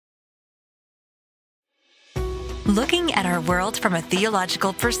Looking at our world from a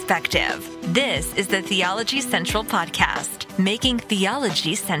theological perspective. This is the Theology Central Podcast, making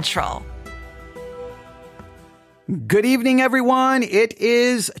theology central. Good evening, everyone. It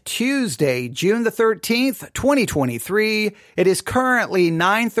is Tuesday, June the 13th, 2023. It is currently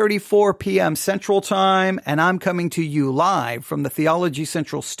 9:34 p.m. Central Time, and I'm coming to you live from the Theology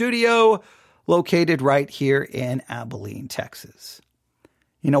Central studio, located right here in Abilene, Texas.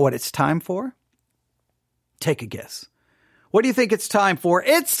 You know what it's time for? Take a guess. What do you think it's time for?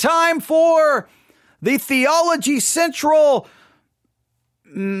 It's time for the Theology Central,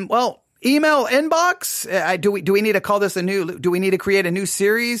 email inbox. Do we need to call this do we need to create a new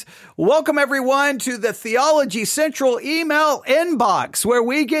series? Welcome everyone to the Theology Central email inbox, where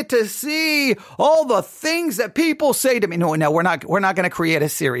we get to see all the things that people say to me. No, we're not going to create a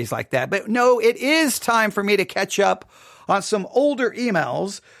series like that. But no, it is time for me to catch up on some older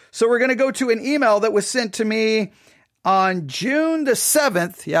emails. So we're going to go to an email that was sent to me on June the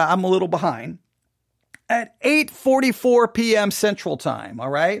 7th. Yeah, I'm a little behind. At 8:44 p.m. Central Time. All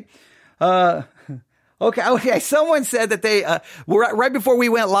right. Okay. Someone said that they right before we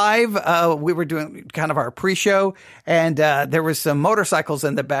went live, we were doing kind of our pre-show, and there was some motorcycles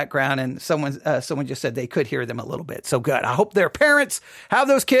in the background, and someone just said they could hear them a little bit. So good. I hope their parents have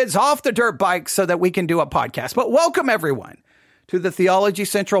those kids off the dirt bikes so that we can do a podcast. But welcome everyone to the Theology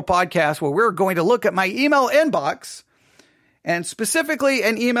Central Podcast, where we're going to look at my email inbox, and specifically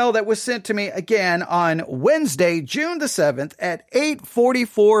an email that was sent to me again on Wednesday, June the 7th at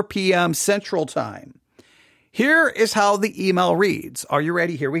 8:44 p.m. Central Time. Here is how the email reads. Are you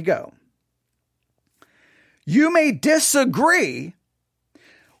ready? Here we go. You may disagree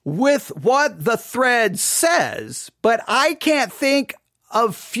with what the thread says, but I can't think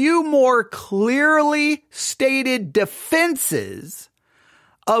of few more clearly stated defenses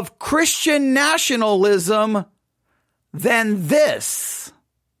of Christian nationalism than this.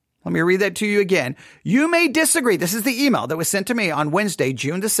 Let me read that to you again. You may disagree. This is the email that was sent to me on Wednesday,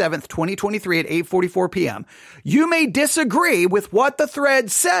 June the 7th, 2023 at 8:44 p.m. You may disagree with what the thread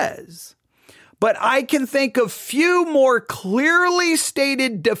says, but I can think of few more clearly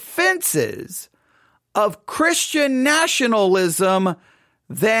stated defenses of Christian nationalism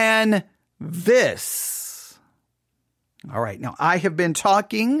than this. All right. Now, I have been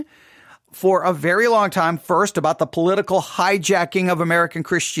talking for a very long time, first about the political hijacking of American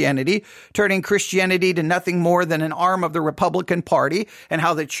Christianity, turning Christianity to nothing more than an arm of the Republican Party, and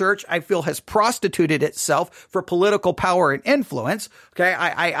how the church, I feel, has prostituted itself for political power and influence. Okay.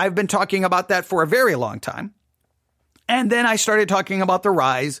 I've been talking about that for a very long time. And then I started talking about the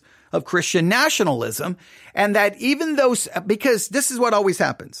rise of Christian nationalism, and that even though, because this is what always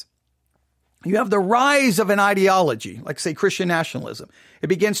happens. You have the rise of an ideology, like say Christian nationalism. It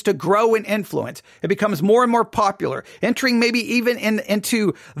begins to grow in influence. It becomes more and more popular, entering maybe even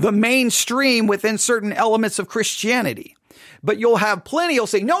into the mainstream within certain elements of Christianity. But you'll have plenty who'll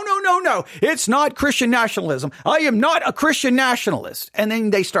say, no, it's not Christian nationalism. I am not a Christian nationalist. And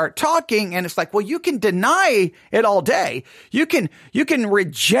then they start talking, and it's like, well, you can deny it all day. You can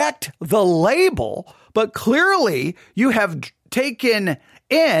reject the label, but clearly you have taken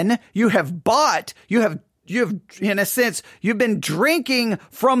in, you have bought, you have, in a sense, you've been drinking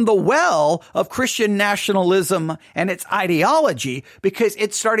from the well of Christian nationalism and its ideology, because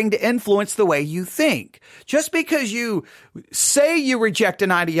it's starting to influence the way you think. Just because you say you reject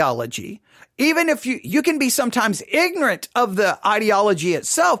an ideology, even if you can be sometimes ignorant of the ideology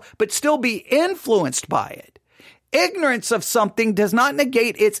itself, but still be influenced by it. Ignorance of something does not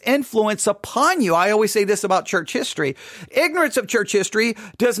negate its influence upon you. I always say this about church history. Ignorance of church history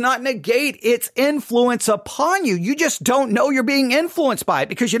does not negate its influence upon you. You just don't know you're being influenced by it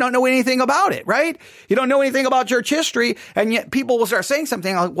because you don't know anything about it, right? You don't know anything about church history, and yet people will start saying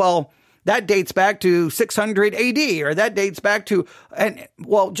something like, well, that dates back to 600 AD, or that dates back to, and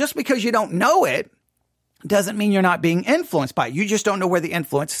well, just because you don't know it doesn't mean you're not being influenced by it. You just don't know where the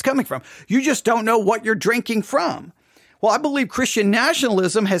influence is coming from. You just don't know what you're drinking from. Well, I believe Christian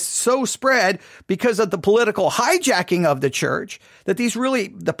nationalism has so spread because of the political hijacking of the church that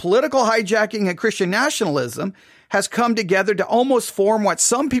the political hijacking and Christian nationalism has come together to almost form what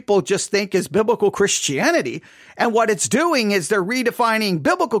some people just think is biblical Christianity. And what it's doing is they're redefining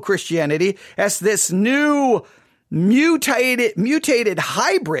biblical Christianity as this new mutated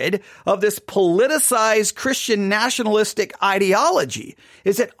hybrid of this politicized Christian nationalistic ideology.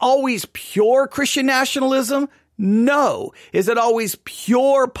 Is it always pure Christian nationalism? No. Is it always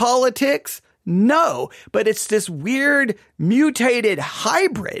pure politics? No. But it's this weird mutated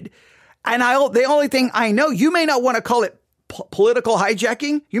hybrid. And the only thing I know, you may not want to call it political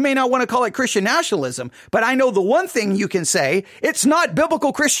hijacking. You may not want to call it Christian nationalism, but I know the one thing you can say, it's not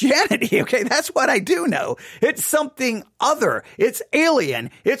biblical Christianity. Okay. That's what I do know. It's something other. It's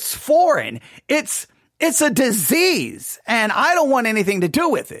alien. It's foreign. It's a disease, and I don't want anything to do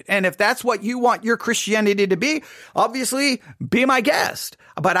with it. And if that's what you want your Christianity to be, obviously be my guest.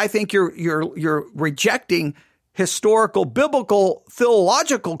 But I think you're rejecting historical, biblical,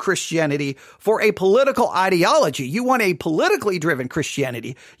 theological Christianity for a political ideology. You want a politically driven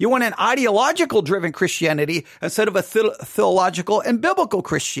Christianity. You want an ideological driven Christianity instead of a theological and biblical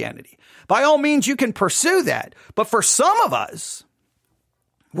Christianity. By all means, you can pursue that. But for some of us,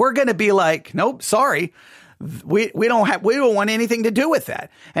 we're going to be like, nope, sorry. We don't want anything to do with that.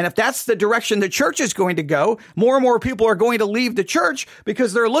 And if that's the direction the church is going to go, more and more people are going to leave the church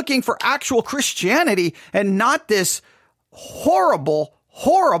because they're looking for actual Christianity and not this horrible,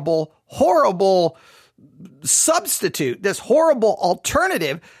 horrible, horrible substitute, this horrible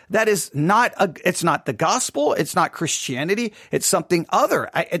alternative that is it's not the gospel. It's not Christianity. It's something other.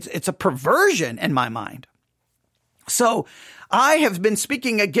 It's a perversion in my mind. So I have been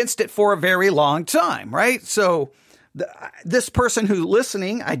speaking against it for a very long time, right? So this person who's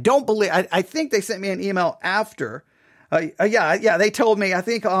listening, I think they sent me an email after. They told me, I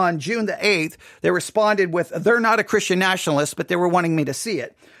think on June the 8th, they responded with, they're not a Christian nationalist, but they were wanting me to see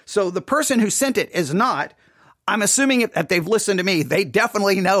it. So the person who sent it is not. I'm assuming if they've listened to me, they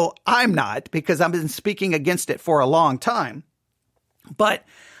definitely know I'm not, because I've been speaking against it for a long time. But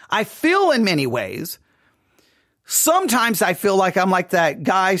I feel in many ways, sometimes I feel like I'm like that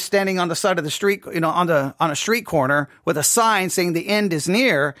guy standing on the side of the street, on a street corner with a sign saying the end is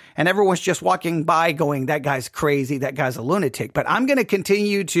near, and everyone's just walking by going, that guy's crazy, that guy's a lunatic. But I'm going to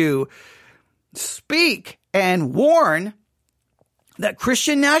continue to speak and warn that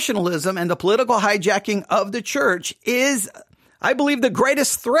Christian nationalism and the political hijacking of the church is, I believe, the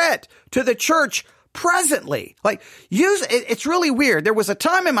greatest threat to the church presently. It's really weird. There was a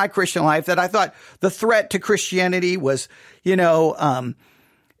time in my Christian life that I thought the threat to Christianity was,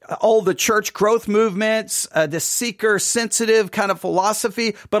 all the church growth movements, the seeker sensitive kind of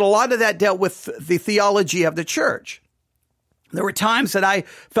philosophy, but a lot of that dealt with the theology of the church. There were times that I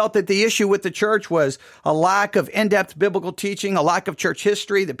felt that the issue with the church was a lack of in-depth biblical teaching, a lack of church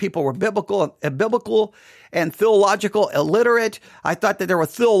history, that people were biblical and theological illiterate. I thought that there were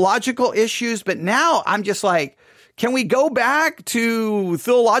theological issues, but now I'm just like, can we go back to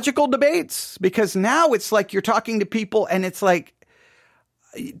theological debates? Because now it's like you're talking to people and it's like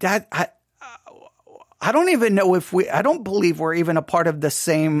that. I don't even know I don't believe we're even a part of the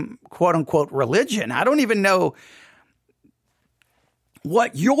same quote unquote religion. I don't even know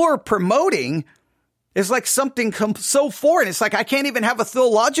what you're promoting is like something so foreign. It's like I can't even have a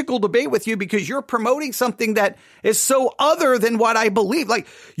theological debate with you because you're promoting something that is so other than what I believe. Like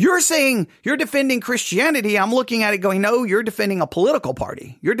you're saying you're defending Christianity. I'm looking at it going, no, you're defending a political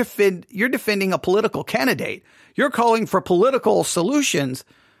party. You're defending a political candidate. You're calling for political solutions.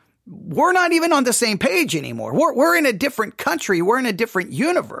 We're not even on the same page anymore. We're in a different country. We're in a different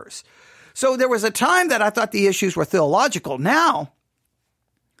universe. So there was a time that I thought the issues were theological. Now,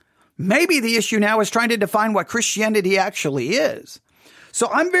 maybe the issue now is trying to define what Christianity actually is. So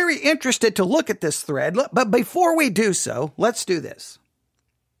I'm very interested to look at this thread. But before we do so, let's do this.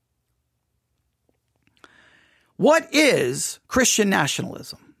 What is Christian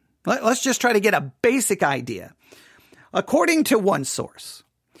nationalism? Let's just try to get a basic idea. According to one source,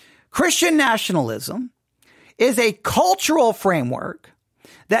 Christian nationalism is a cultural framework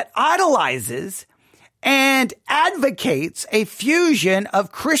that idolizes and advocates a fusion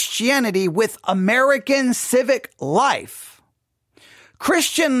of Christianity with American civic life.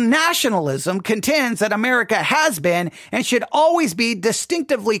 Christian nationalism contends that America has been and should always be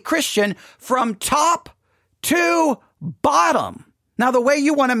distinctively Christian from top to bottom. Now, the way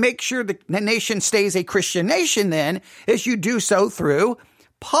you want to make sure the nation stays a Christian nation then is you do so through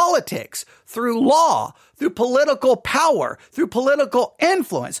politics, through law, through political power, through political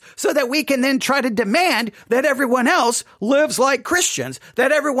influence, so that we can then try to demand that everyone else lives like Christians,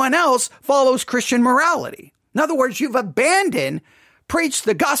 that everyone else follows Christian morality. In other words, you've abandoned preach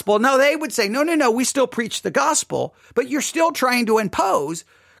the gospel. Now, they would say, no, we still preach the gospel, but you're still trying to impose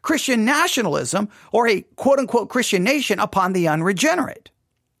Christian nationalism or a quote-unquote Christian nation upon the unregenerate.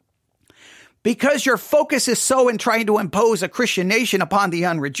 Because your focus is so in trying to impose a Christian nation upon the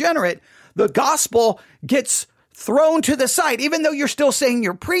unregenerate, the gospel gets thrown to the side. Even though you're still saying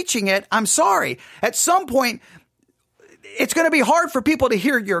you're preaching it, I'm sorry. At some point, it's going to be hard for people to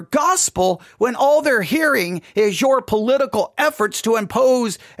hear your gospel when all they're hearing is your political efforts to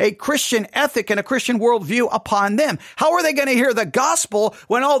impose a Christian ethic and a Christian worldview upon them. How are they going to hear the gospel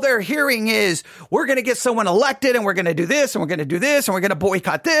when all they're hearing is, we're going to get someone elected and we're going to do this and we're going to do this and we're going to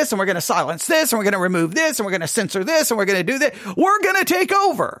boycott this and we're going to silence this and we're going to remove this and we're going to censor this and we're going to do this. We're going to take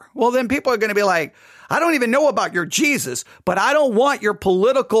over. Well, then people are going to be like, I don't even know about your Jesus, but I don't want your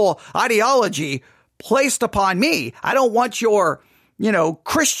political ideology placed upon me. I don't want your,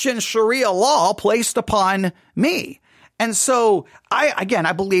 Christian Sharia law placed upon me. And so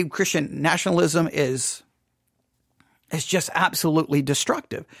I believe Christian nationalism is just absolutely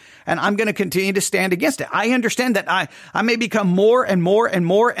destructive. And I'm going to continue to stand against it. I understand that I may become more and more and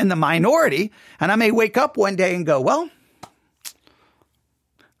more in the minority, and I may wake up one day and go, well,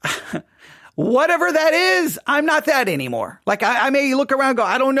 whatever that is, I'm not that anymore. Like I may look around and go,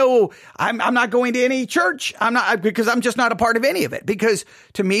 I don't know. I'm not going to any church. Because I'm just not a part of any of it. Because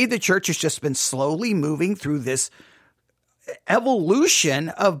to me, the church has just been slowly moving through this evolution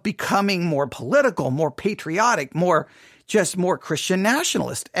of becoming more political, more patriotic, more Christian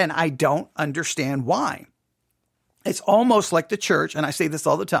nationalist. And I don't understand why. It's almost like the church, and I say this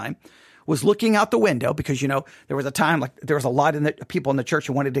all the time, was looking out the window because, there was a time like there was a lot of people in the church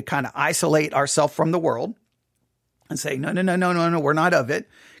who wanted to kind of isolate ourselves from the world and say, no, we're not of it,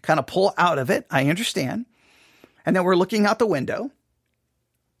 kind of pull out of it. I understand. And then we're looking out the window.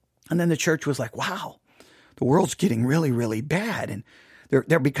 And then the church was like, wow, the world's getting really, really bad. And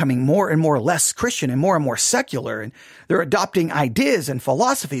they're becoming more and more less Christian and more secular. And they're adopting ideas and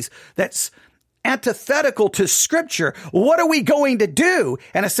philosophies that's antithetical to Scripture. What are we going to do?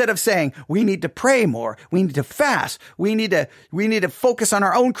 And instead of saying, we need to pray more, we need to fast, we need to focus on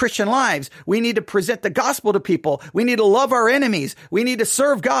our own Christian lives, we need to present the gospel to people, we need to love our enemies, we need to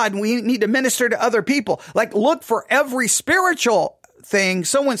serve God, and we need to minister to other people. Like, look for every spiritual thing.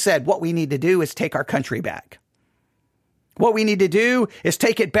 Someone said, what we need to do is take our country back. What we need to do is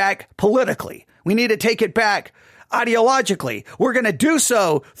take it back politically. We need to take it back ideologically. We're going to do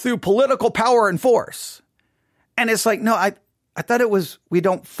so through political power and force. And it's like, no, I thought it was, we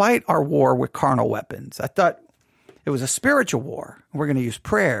don't fight our war with carnal weapons. I thought it was a spiritual war. We're going to use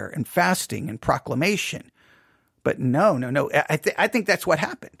prayer and fasting and proclamation. But no. I think that's what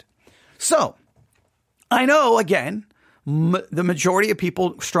happened. So I know, again, the majority of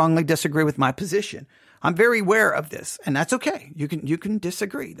people strongly disagree with my position. I'm very aware of this, and that's okay. You can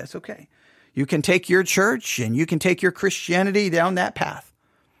disagree. That's okay. You can take your church and you can take your Christianity down that path.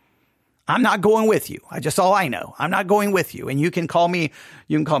 I'm not going with you. All I know. I'm not going with you. And you can call me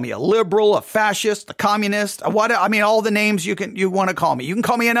a liberal, a fascist, a communist, all the names you want to call me. You can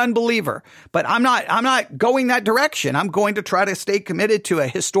call me an unbeliever, but I'm not going that direction. I'm going to try to stay committed to a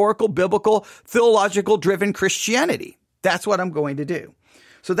historical, biblical, theological driven Christianity. That's what I'm going to do.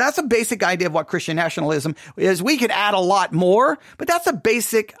 So that's a basic idea of what Christian nationalism is. We could add a lot more, but that's a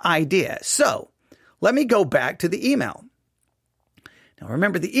basic idea. So let me go back to the email. Now,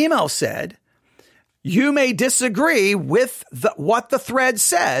 remember, the email said, you may disagree with what the thread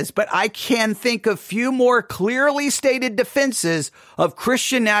says, but I can think of few more clearly stated defenses of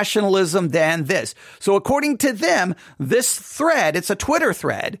Christian nationalism than this. So according to them, this thread, it's a Twitter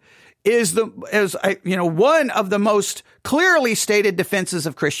thread, is one of the most clearly stated defenses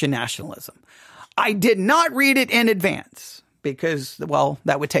of Christian nationalism. I did not read it in advance because, well,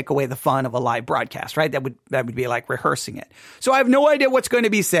 that would take away the fun of a live broadcast, right? That would be like rehearsing it. So I have no idea what's going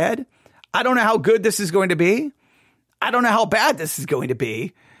to be said. I don't know how good this is going to be. I don't know how bad this is going to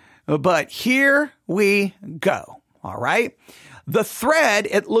be, but here we go. All right. The thread,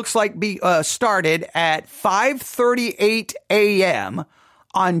 it looks like started at 5:38 a.m.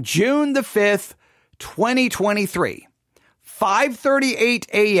 on June the 5th, 2023. 5:38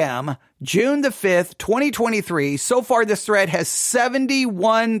 a.m., June the 5th, 2023. So far, this thread has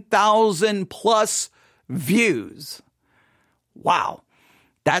 71,000 plus views. Wow.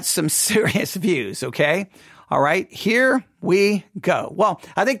 That's some serious views, okay? All right, here we go. Well,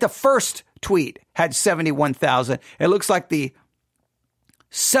 I think the first tweet had 71,000. It looks like the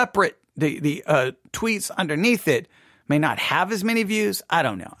separate, the tweets underneath it may not have as many views. I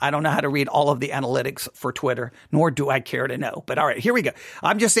don't know. I don't know how to read all of the analytics for Twitter, nor do I care to know. But all right, here we go.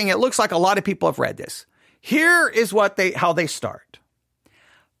 I'm just saying it looks like a lot of people have read this. Here is how they start.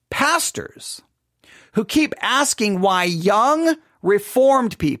 Pastors who keep asking why young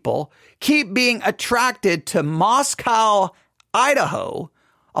Reformed people keep being attracted to Moscow, Idaho,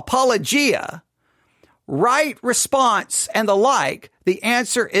 apologia, right response, and the like, the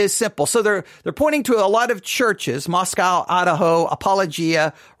answer is simple. So they're pointing to a lot of churches, Moscow, Idaho,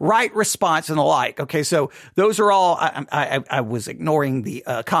 Apologia, right response, and the like. Okay, so those are all, I was ignoring the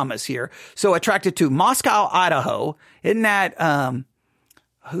commas here. So attracted to Moscow, Idaho. Isn't that,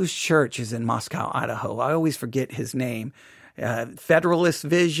 whose church is in Moscow, Idaho? I always forget his name. Federalist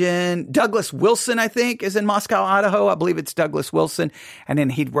Vision. Douglas Wilson, I think, is in Moscow, Idaho. I believe it's Douglas Wilson. And then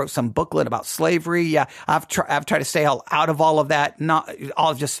he wrote some booklet about slavery. Yeah, I've tried to stay out of all of that.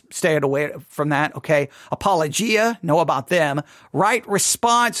 I'll just stay away from that. Okay. Apologia, know about them. Right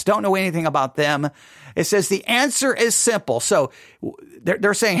response, don't know anything about them. It says the answer is simple. So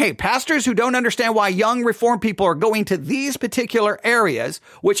they're saying, hey, pastors who don't understand why young Reformed people are going to these particular areas,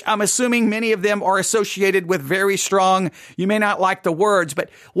 which I'm assuming many of them are associated with very strong, you may not like the words, but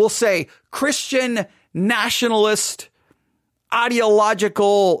we'll say Christian nationalist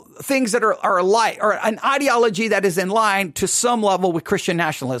ideological things that are like, or an ideology that is in line to some level with Christian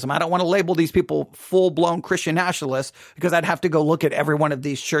nationalism. I don't want to label these people full-blown Christian nationalists because I'd have to go look at every one of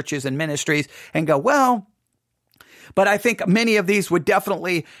these churches and ministries and go, well, but I think many of these would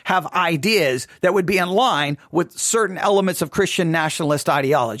definitely have ideas that would be in line with certain elements of Christian nationalist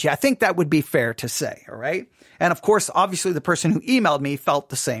ideology. I think that would be fair to say, all right? And of course, obviously the person who emailed me felt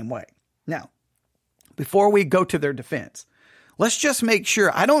the same way. Now, before we go to their defense, let's just make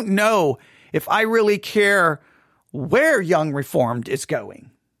sure. I don't know if I really care where Young Reformed is going.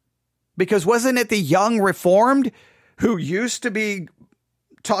 Because wasn't it the Young Reformed who used to be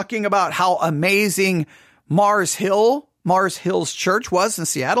talking about how amazing Mars Hill's church was in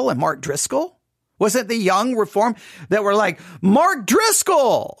Seattle and Mark Driscoll? Wasn't the Young Reformed that were like, Mark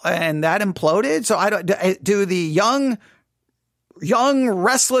Driscoll? And that imploded. So do the young,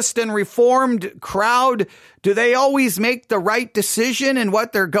 restless and reformed crowd, do they always make the right decision in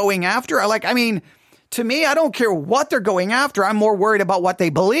what they're going after? To me, I don't care what they're going after. I'm more worried about what they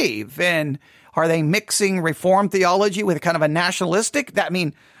believe. And are they mixing Reformed theology with kind of a nationalistic?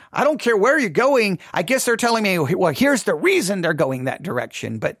 I don't care where you're going. I guess they're telling me, well, here's the reason they're going that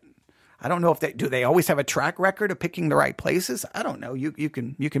direction. But I don't know if do they always have a track record of picking the right places? I don't know. You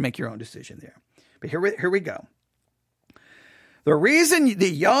can make your own decision there. But here we go. The reason the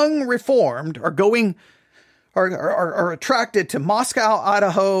Young Reformed are attracted to Moscow,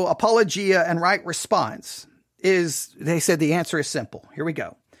 Idaho, Apologia, and Right Response is, they said the answer is simple. Here we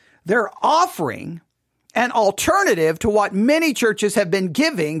go. They're offering an alternative to what many churches have been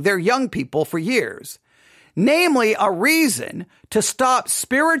giving their young people for years, namely a reason to stop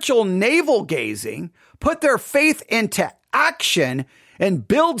spiritual navel-gazing, put their faith into action, and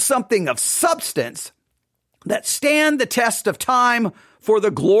build something of substance that stand the test of time for the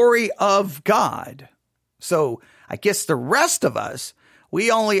glory of God. So I guess the rest of us,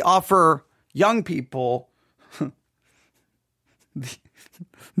 we only offer young people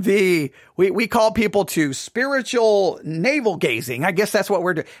we call people to spiritual navel gazing. I guess that's what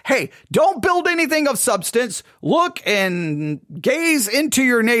we're doing. Hey, don't build anything of substance. Look and gaze into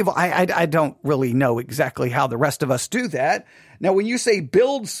your navel. I don't really know exactly how the rest of us do that. Now, when you say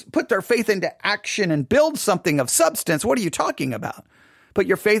put their faith into action and build something of substance, what are you talking about? Put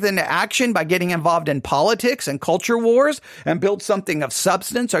your faith into action by getting involved in politics and culture wars and build something of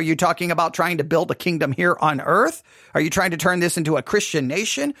substance? Are you talking about trying to build a kingdom here on earth? Are you trying to turn this into a Christian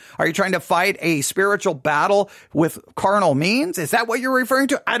nation? Are you trying to fight a spiritual battle with carnal means? Is that what you're referring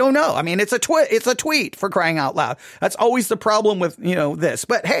to? I don't know. It's a tweet, for crying out loud. That's always the problem with, this.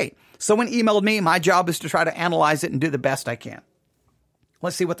 But hey, someone emailed me. My job is to try to analyze it and do the best I can.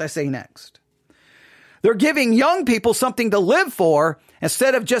 Let's see what they say next. They're giving young people something to live for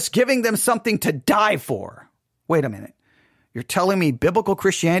instead of just giving them something to die for. Wait a minute. You're telling me biblical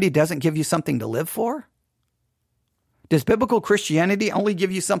Christianity doesn't give you something to live for? Does biblical Christianity only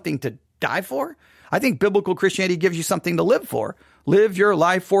give you something to die for? I think biblical Christianity gives you something to live for. Live your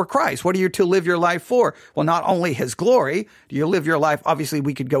life for Christ. What are you to live your life for? Well, not only his glory, do you live your life? Obviously,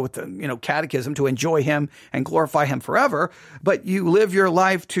 we could go with the, catechism to enjoy him and glorify him forever. But you live your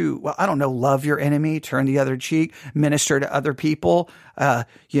life to, love your enemy, turn the other cheek, minister to other people,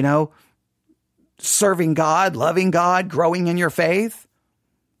 serving God, loving God, growing in your faith.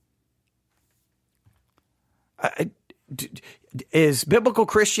 Is biblical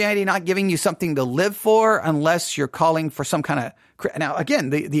Christianity not giving you something to live for unless you're calling for some kind of... Now,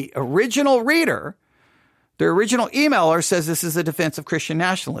 again, the original reader, the original emailer says this is a defense of Christian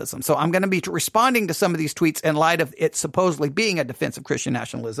nationalism. So I'm going to be responding to some of these tweets in light of it supposedly being a defense of Christian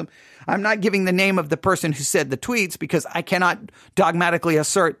nationalism. I'm not giving the name of the person who said the tweets because I cannot dogmatically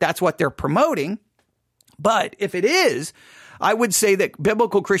assert that's what they're promoting. But if it is, I would say that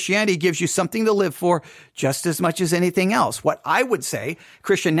biblical Christianity gives you something to live for just as much as anything else. What I would say,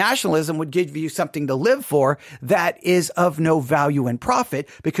 Christian nationalism would give you something to live for that is of no value and profit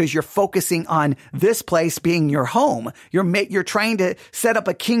because you're focusing on this place being your home. You're trying to set up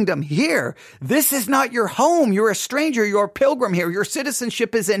a kingdom here. This is not your home. You're a stranger. You're a pilgrim here. Your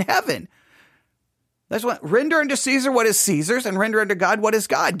citizenship is in heaven. That's what, render unto Caesar what is Caesar's and render unto God what is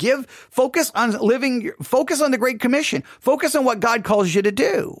God. Focus on the Great Commission. Focus on what God calls you to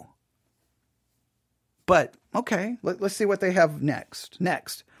do. But, okay, let's see what they have next.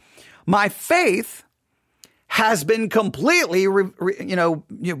 My faith has been completely, re-energized.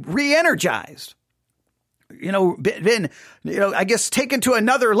 I guess taken to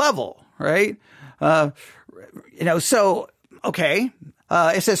another level, right?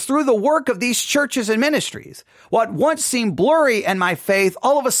 It says, through the work of these churches and ministries, what once seemed blurry in my faith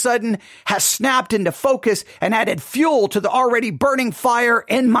all of a sudden has snapped into focus and added fuel to the already burning fire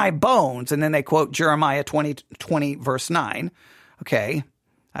in my bones. And then they quote Jeremiah 20 verse 9. Okay.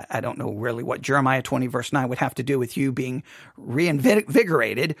 I don't know really what Jeremiah 20 verse 9 would have to do with you being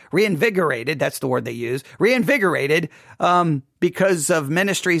reinvigorated. That's the word they use. Reinvigorated, because of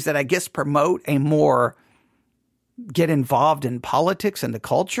ministries that I guess promote a more get involved in politics and the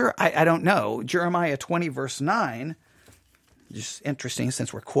culture. I don't know. Jeremiah 20 verse 9, just interesting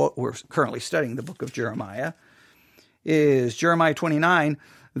since we're currently studying the book of Jeremiah, is Jeremiah 29.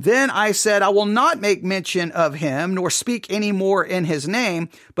 Then I said, I will not make mention of him, nor speak any more in his name,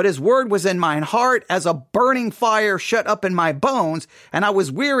 but his word was in mine heart as a burning fire shut up in my bones, and I was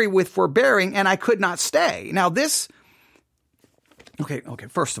weary with forbearing, and I could not stay. Now this, okay,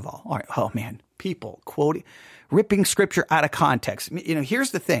 first of all right, oh man, people quoting, ripping scripture out of context.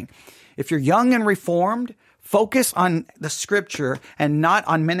 Here's the thing. If you're young and reformed, focus on the scripture and not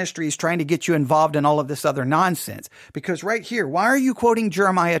on ministries trying to get you involved in all of this other nonsense. Because right here, why are you quoting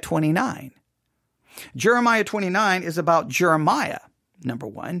Jeremiah 29? Jeremiah 29 is about Jeremiah, number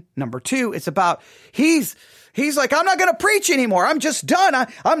one. Number two, it's about, he's like, I'm not going to preach anymore. I'm just done.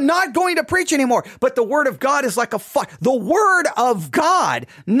 I'm not going to preach anymore. But the word of God is like a fire. The word of God,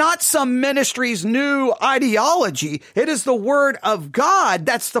 not some ministry's new ideology. It is the word of God.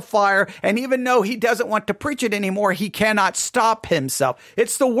 That's the fire. And even though he doesn't want to preach it anymore, he cannot stop himself.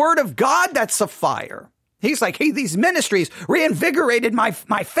 It's the word of God that's the fire. He's like, hey, these ministries reinvigorated my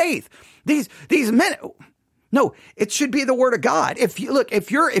faith. These men. No, it should be the word of God. If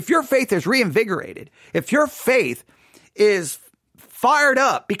your faith is reinvigorated, if your faith is fired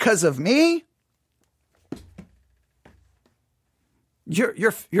up because of me,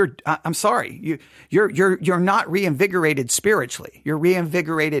 I'm sorry, you're not reinvigorated spiritually. You're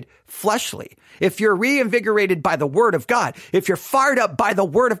reinvigorated fleshly. If you're reinvigorated by the word of God, if you're fired up by the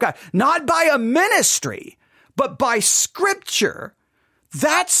word of God, not by a ministry, but by scripture,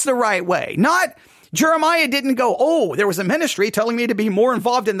 that's the right way. Jeremiah didn't go, there was a ministry telling me to be more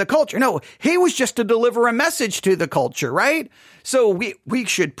involved in the culture. No, he was just to deliver a message to the culture, right? So we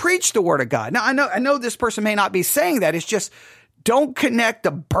should preach the word of God. Now, I know this person may not be saying that. It's just don't connect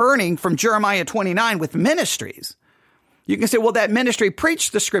the burning from Jeremiah 29 with ministries. You can say, well, that ministry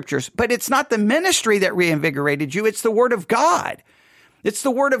preached the scriptures, but it's not the ministry that reinvigorated you. It's the word of God. It's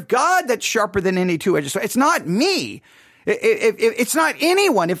the word of God that's sharper than any two-edged sword. It's not me. It's not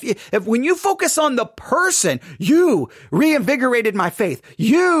anyone. If when you focus on the person, you reinvigorated my faith.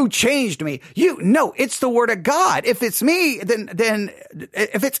 You changed me. No, it's the word of God. If it's me, then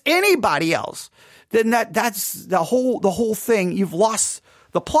if it's anybody else, then that's the whole thing. You've lost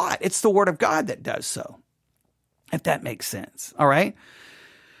the plot. It's the word of God that does so. If that makes sense. All right.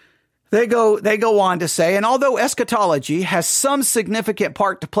 They go on to say, and although eschatology has some significant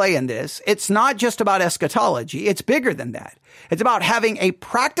part to play in this, it's not just about eschatology. It's bigger than that. It's about having a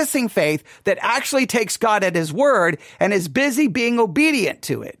practicing faith that actually takes God at his word and is busy being obedient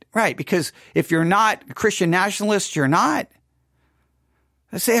to it. Right? Because if you're not a Christian nationalist, you're not.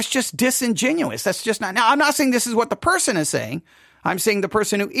 I say it's just disingenuous. That's just not. Now, I'm not saying this is what the person is saying. I'm saying the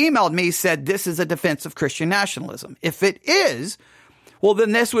person who emailed me said this is a defense of Christian nationalism. If it is, well,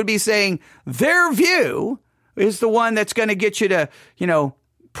 then this would be saying their view is the one that's going to get you to,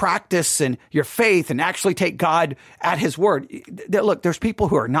 practice and your faith and actually take God at his word. Look, there's people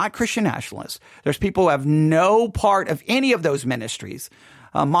who are not Christian nationalists. There's people who have no part of any of those ministries,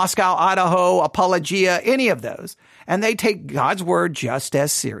 Moscow, Idaho, Apologia, any of those. And they take God's word just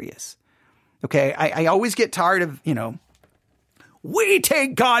as serious. Okay. I always get tired of, we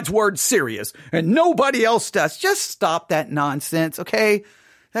take God's word serious and nobody else does. Just stop that nonsense, okay?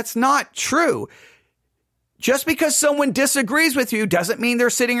 That's not true. Just because someone disagrees with you doesn't mean they're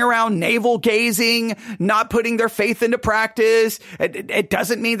sitting around navel gazing, not putting their faith into practice. It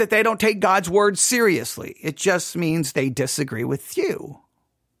doesn't mean that they don't take God's word seriously. It just means they disagree with you.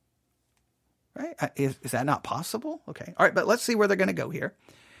 Right? Is that not possible? Okay. All right. But let's see where they're going to go here.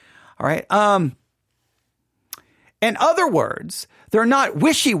 All right. In other words, they're not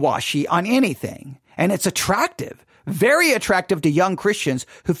wishy-washy on anything. And it's attractive. Very attractive to young Christians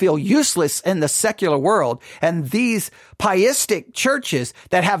who feel useless in the secular world and these pietistic churches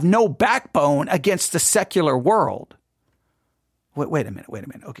that have no backbone against the secular world. Wait a minute.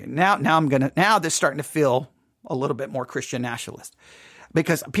 Okay, now this is starting to feel a little bit more Christian nationalist.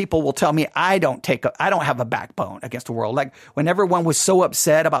 Because people will tell me I don't have a backbone against the world. Like when everyone was so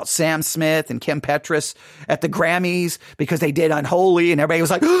upset about Sam Smith and Kim Petras at the Grammys because they did Unholy and everybody was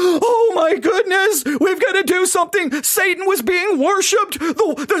like, oh my goodness, we've got to do something. Satan was being worshipped,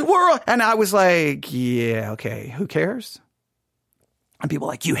 the world. And I was like, yeah, okay, who cares? And people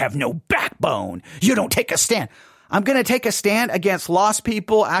are like, you have no backbone. You don't take a stand. I'm going to take a stand against lost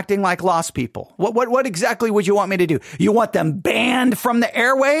people acting like lost people. What exactly would you want me to do? You want them banned from the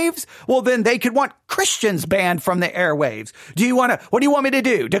airwaves? Well, then they could want Christians banned from the airwaves. What do you want me to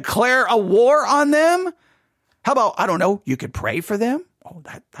do? Declare a war on them? How about, I don't know, you could pray for them? Oh,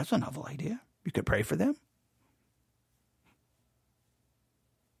 that's a novel idea. You could pray for them.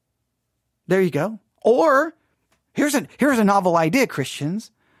 There you go. Or here's a novel idea,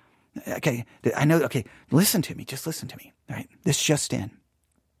 Christians. Okay, I know. Okay, listen to me. Just listen to me. All right, this just in.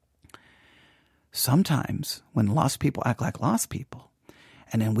 Sometimes when lost people act like lost people,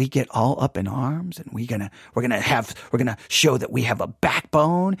 and then we get all up in arms, and we're gonna show that we have a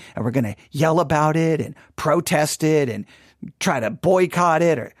backbone, and we're gonna yell about it and protest it and try to boycott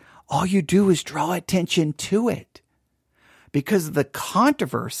it, or all you do is draw attention to it, because the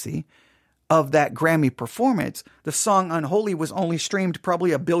controversy of that Grammy performance, the song Unholy was only streamed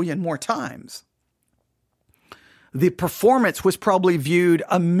probably 1 billion more times. The performance was probably viewed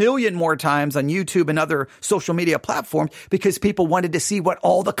 1 million more times on YouTube and other social media platforms because people wanted to see what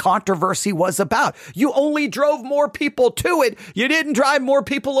all the controversy was about. You only drove more people to it. You didn't drive more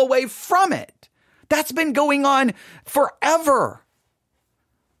people away from it. That's been going on forever.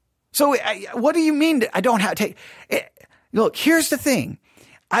 So what do you mean I don't have to take it? Look, here's the thing.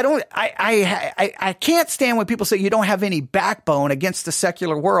 I can't stand when people say you don't have any backbone against the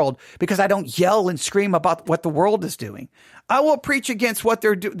secular world because I don't yell and scream about what the world is doing. I will preach against what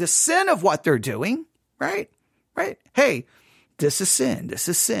they're doing, the sin of what they're doing, right? Right? Hey, this is sin. This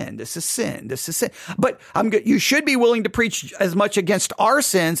is sin. This is sin. This is sin. But you should be willing to preach as much against our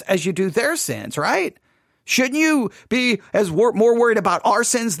sins as you do their sins, right? Shouldn't you be more worried about our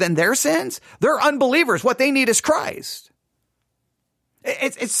sins than their sins? They're unbelievers. What they need is Christ.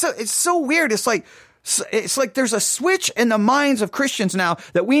 It's so weird. It's like there's a switch in the minds of Christians now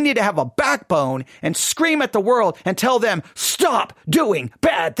that we need to have a backbone and scream at the world and tell them, stop doing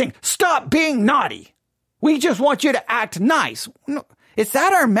bad things. Stop being naughty. We just want you to act nice. Is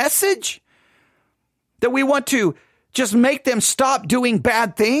that our message? That we want to just make them stop doing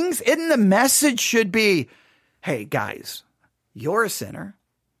bad things? Isn't the message should be, hey guys, you're a sinner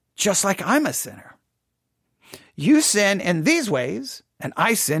just like I'm a sinner. You sin in these ways, and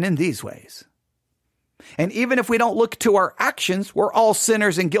I sin in these ways. And even if we don't look to our actions, we're all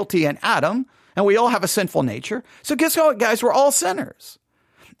sinners and guilty in Adam, and we all have a sinful nature. So guess what, guys? We're all sinners.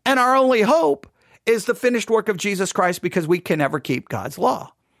 And our only hope is the finished work of Jesus Christ because we can never keep God's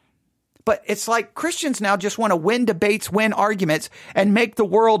law. But it's like Christians now just want to win debates, win arguments, and make the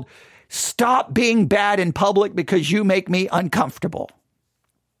world stop being bad in public because you make me uncomfortable.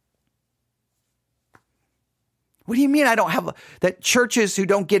 What do you mean that churches who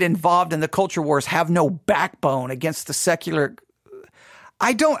don't get involved in the culture wars have no backbone against the secular?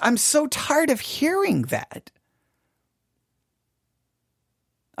 I'm so tired of hearing that.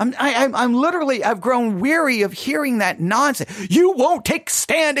 I've grown weary of hearing that nonsense. You won't take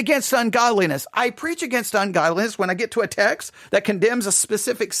stand against ungodliness. I preach against ungodliness when I get to a text that condemns a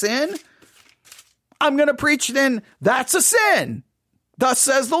specific sin. I'm going to preach then that's a sin. Thus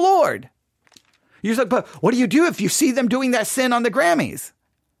says the Lord. You're like, but what do you do if you see them doing that sin on the Grammys?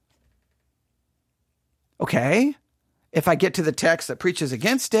 Okay. If I get to the text that preaches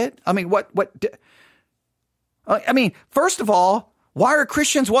against it, first of all, Why are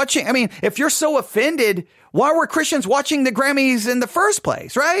Christians watching? I mean, if you're so offended, why were Christians watching the Grammys in the first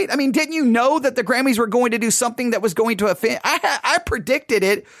place, right? I mean, didn't you know that the Grammys were going to do something that was going to offend? I predicted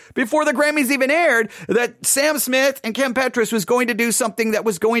it before the Grammys even aired that Sam Smith and Kim Petras was going to do something that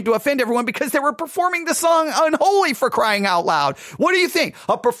was going to offend everyone because they were performing the song Unholy, for crying out loud. What do you think?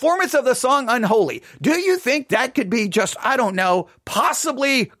 A performance of the song Unholy. Do you think that could be just, I don't know,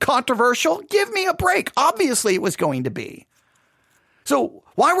 possibly controversial? Give me a break. Obviously it was going to be. So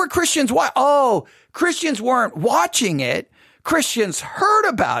why were Christians, Christians weren't watching it. Christians heard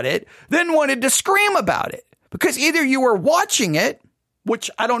about it, then wanted to scream about it. Because either you were watching it, which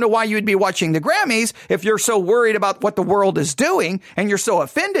I don't know why you would be watching the Grammys if you're so worried about what the world is doing and you're so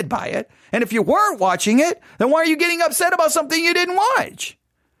offended by it. And if you weren't watching it, then why are you getting upset about something you didn't watch?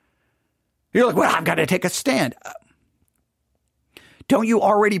 You're like, well, I've got to take a stand. Don't you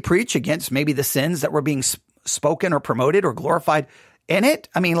already preach against maybe the sins that were being spoken or promoted or glorified in it?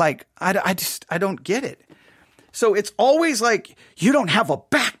 I mean, like, I don't get it. So it's always like, you don't have a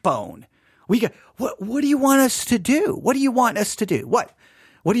backbone. What do you want us to do? What do you want us to do? What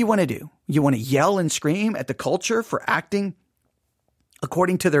do you want to do? You want to yell and scream at the culture for acting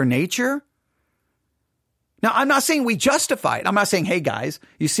according to their nature? Now, I'm not saying we justify it. I'm not saying, hey guys,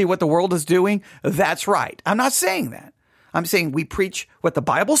 you see what the world is doing? That's right. I'm not saying that. I'm saying we preach what the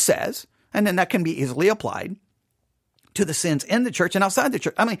Bible says, and then that can be easily applied to the sins in the church and outside the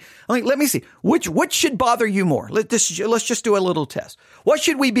church. I mean, let me see. Which should bother you more? Let's just do a little test. What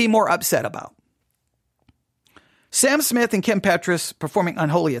should we be more upset about? Sam Smith and Kim Petras performing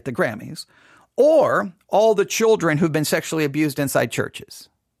Unholy at the Grammys, or all the children who've been sexually abused inside churches?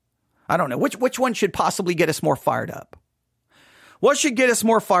 I don't know. Which one should possibly get us more fired up? What should get us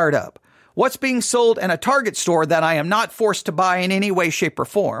more fired up? What's being sold in a Target store that I am not forced to buy in any way, shape, or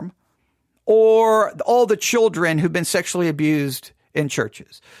form? Or all the children who've been sexually abused in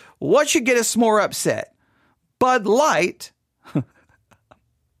churches? What should get us more upset? Bud Light.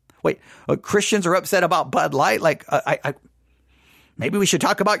 Wait, Christians are upset about Bud Light? Like, maybe we should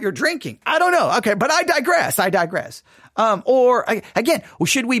talk about your drinking. I don't know. Okay, but I digress. Again,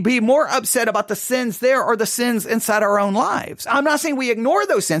 should we be more upset about the sins there or the sins inside our own lives? I'm not saying we ignore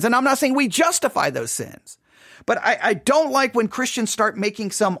those sins, and I'm not saying we justify those sins. But I don't like when Christians start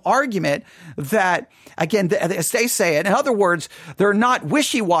making some argument that, again, as they say it, in other words, they're not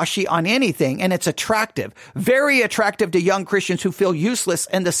wishy-washy on anything, and it's attractive, very attractive to young Christians who feel useless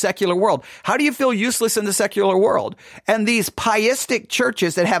in the secular world. How do you feel useless in the secular world? And these pietistic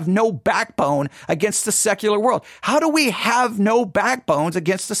churches that have no backbone against the secular world. How do we have no backbones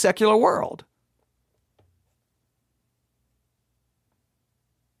against the secular world?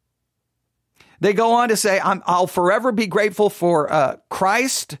 They go on to say, I'll forever be grateful for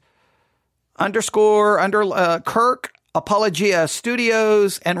Christ _ Kirk Apologia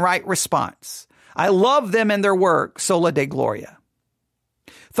Studios and Right Response. I love them and their work, Sola de Gloria.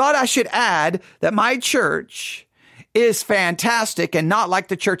 Thought I should add that my church is fantastic and not like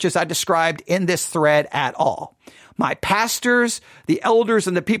the churches I described in this thread at all. My pastors, the elders,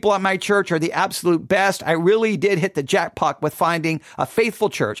 and the people at my church are the absolute best. I really did hit the jackpot with finding a faithful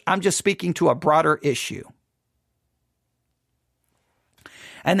church. I'm just speaking to a broader issue.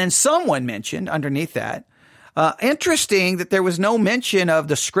 And then someone mentioned underneath that, interesting that there was no mention of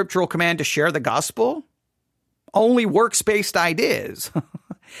the scriptural command to share the gospel, only works-based ideas.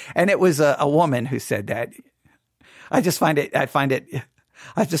 And it was a woman who said that. I just find it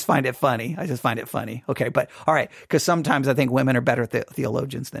funny. Okay. But all right. Because sometimes I think women are better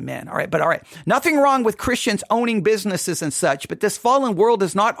theologians than men. All right. Nothing wrong with Christians owning businesses and such, but this fallen world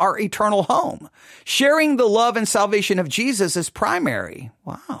is not our eternal home. Sharing the love and salvation of Jesus is primary.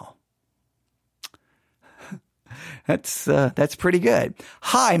 Wow. That's pretty good.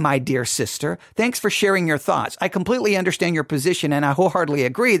 Hi, my dear sister. Thanks for sharing your thoughts. I completely understand your position, and I wholeheartedly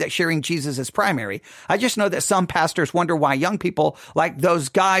agree that sharing Jesus is primary. I just know that some pastors wonder why young people like those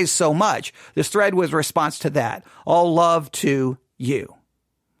guys so much. This thread was a response to that. All love to you.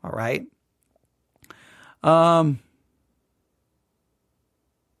 All right.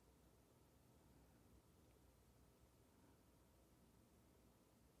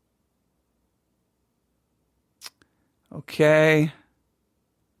 Okay.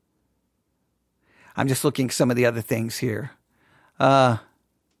 I'm just looking at some of the other things here. Okay,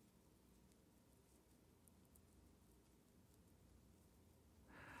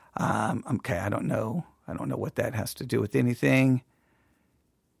 I don't know. I don't know what that has to do with anything.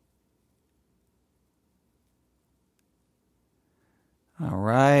 All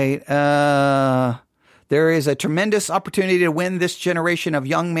right. There is a tremendous opportunity to win this generation of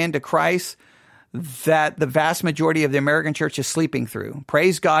young men to Christ. that the vast majority of the American church is sleeping through.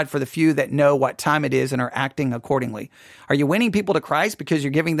 Praise God for the few that know what time it is and are acting accordingly. Are you winning people to Christ because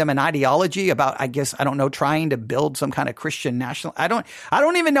you're giving them an ideology about, trying to build some kind of Christian national? I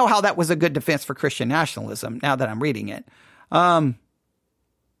don't even know how that was a good defense for Christian nationalism now that I'm reading it.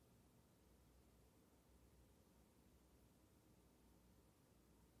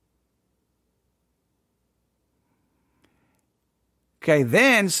 Okay,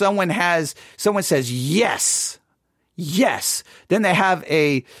 then someone says yes. Then they have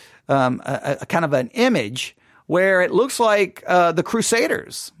a kind of an image where it looks like the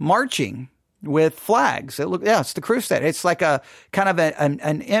Crusaders marching with flags. It's the Crusaders. It's like a kind of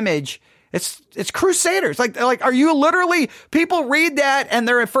an image. It's Crusaders. Like, are you literally, people read that and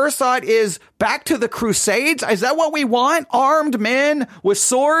their first thought is back to the Crusades? Is that what we want? Armed men with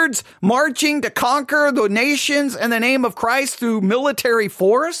swords marching to conquer the nations in the name of Christ through military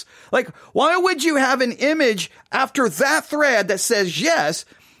force? Like, why would you have an image after that thread that says yes,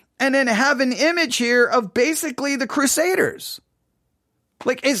 and then have an image here of basically the Crusaders?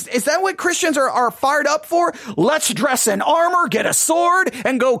 Like, is that what Christians are fired up for? Let's dress in armor, get a sword,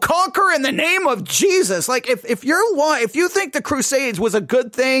 and go conquer in the name of Jesus. Like, if you think the Crusades was a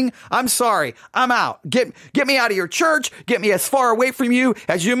good thing, I'm sorry, I'm out. Get me out of your church. Get me as far away from you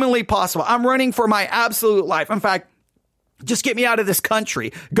as humanly possible. I'm running for my absolute life. In fact, just get me out of this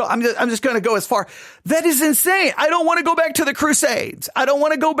country. I'm just going to go as far. That is insane. I don't want to go back to the Crusades. I don't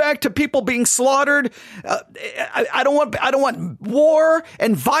want to go back to people being slaughtered. I don't want war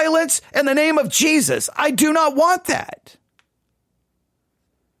and violence in the name of Jesus. I do not want that.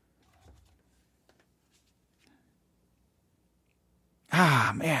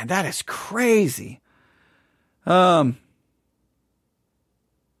 Ah, man, that is crazy.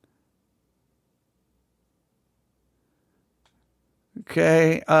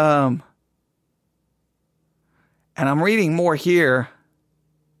 Okay, and I'm reading more here.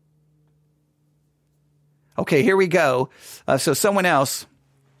 Okay, here we go. So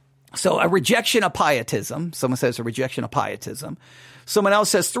a rejection of pietism. Someone says a rejection of pietism. Someone else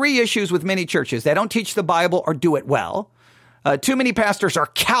says 3 issues with many churches. They don't teach the Bible or do it well. Too many pastors are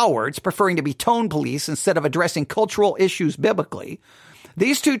cowards, preferring to be tone police instead of addressing cultural issues biblically.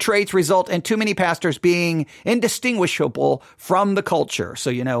 These 2 traits result in too many pastors being indistinguishable from the culture.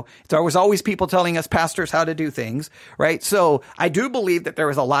 So, there was always people telling us pastors how to do things, right? So I do believe that there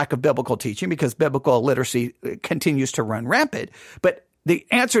is a lack of biblical teaching because biblical illiteracy continues to run rampant. But the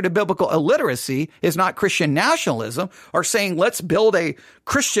answer to biblical illiteracy is not Christian nationalism or saying, let's build a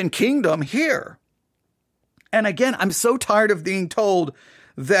Christian kingdom here. And again, I'm so tired of being told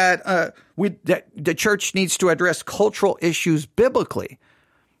that that the church needs to address cultural issues biblically.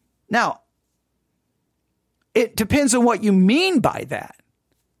 Now, it depends on what you mean by that,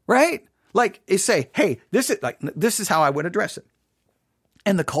 right? Like, you say, hey, this is how I would address it.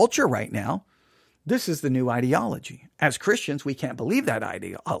 And the culture right now, this is the new ideology. As Christians, we can't believe that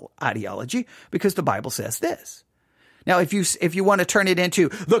ideology because the Bible says this. Now, if you want to turn it into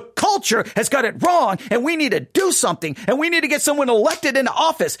the culture has got it wrong and we need to do something and we need to get someone elected into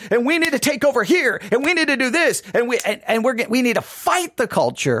office and we need to take over here and we need to do this and we need to fight the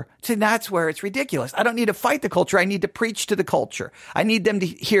culture, so that's where it's ridiculous. I don't need to fight the culture. I need to preach to the culture. I need them to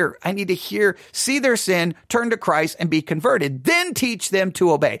hear. I need to hear, see their sin, turn to Christ and be converted, then teach them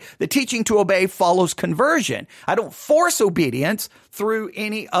to obey. The teaching to obey follows conversion. I don't force obedience through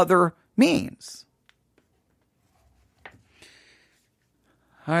any other means.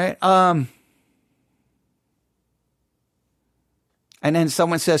 All right. And then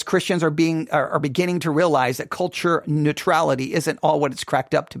someone says Christians are beginning to realize that culture neutrality isn't all what it's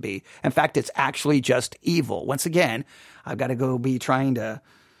cracked up to be. In fact, it's actually just evil. Once again, I've got to go be trying to,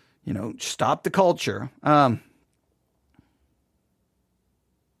 stop the culture.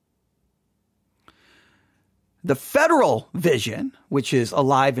 The federal vision, which is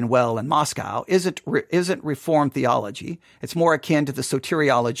alive and well in Moscow, isn't Reformed theology. It's more akin to the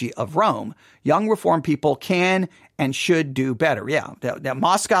soteriology of Rome. Young Reformed people can and should do better. Yeah, that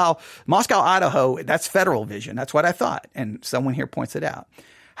Moscow, Idaho, that's federal vision. That's what I thought. And someone here points it out.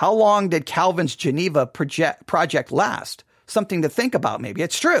 How long did Calvin's Geneva project last? Something to think about, maybe.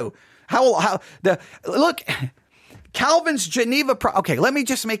 It's true. Calvin's Geneva. Okay, let me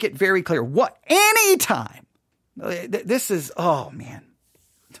just make it very clear. Anytime. This is, oh man.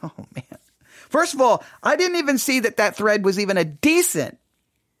 First of all, I didn't even see that thread was even a decent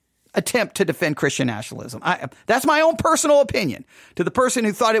attempt to defend Christian nationalism. That's my own personal opinion. To the person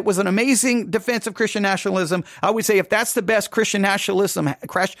who thought it was an amazing defense of Christian nationalism, I would say if that's the best Christian nationalism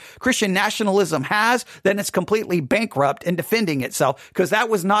has, then it's completely bankrupt in defending itself, because that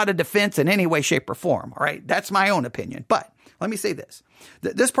was not a defense in any way, shape, or form. All right. That's my own opinion. But let me say this.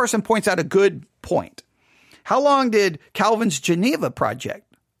 This person points out a good point. How long did Calvin's Geneva Project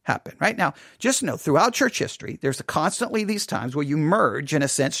happen? Right now, just know throughout church history, there's constantly these times where you merge, in a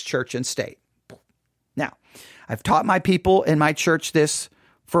sense, church and state. Now, I've taught my people in my church this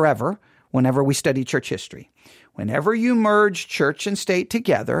forever whenever we study church history. Whenever you merge church and state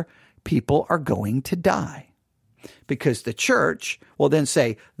together, people are going to die. Because the church will then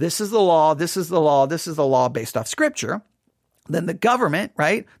say, this is the law, this is the law, this is the law based off Scripture. Then the government,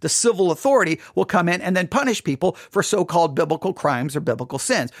 right, the civil authority will come in and then punish people for so-called biblical crimes or biblical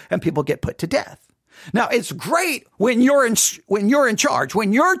sins, and people get put to death. Now, it's great when you're in charge,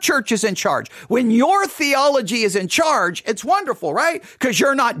 when your church is in charge, when your theology is in charge. It's wonderful, right? Because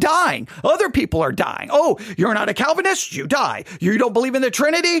you're not dying. Other people are dying. Oh, you're not a Calvinist? You die. You don't believe in the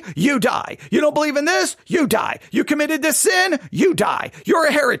Trinity? You die. You don't believe in this? You die. You committed this sin? You die. You're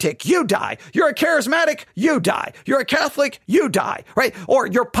a heretic? You die. You're a charismatic? You die. You're a Catholic? You die, right? Or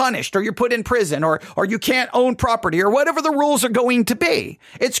you're punished, or you're put in prison, or you can't own property, or whatever the rules are going to be.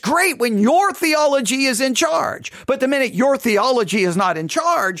 It's great when your theology is in charge. But the minute your theology is not in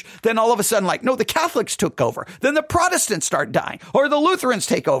charge, then all of a sudden, no, the Catholics took over. Then the Protestants start dying, or the Lutherans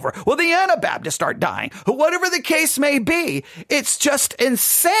take over. Well, the Anabaptists start dying. Whatever the case may be, it's just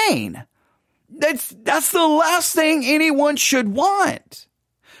insane. That's the last thing anyone should want.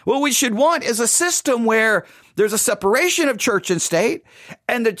 What we should want is a system where there's a separation of church and state,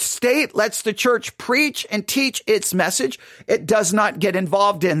 and the state lets the church preach and teach its message. It does not get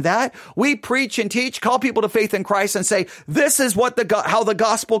involved in that. We preach and teach, call people to faith in Christ, and say, this is what how the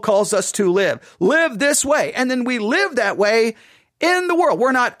gospel calls us to live. Live this way. And then we live that way in the world.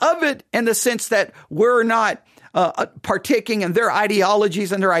 We're not of it in the sense that we're not partaking in their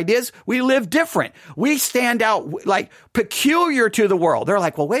ideologies and their ideas. We live different. We stand out like peculiar to the world. They're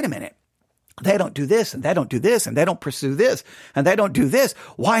like, well, wait a minute. They don't do this, and they don't do this, and they don't pursue this, and they don't do this.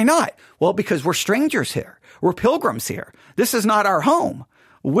 Why not? Well, because we're strangers here. We're pilgrims here. This is not our home.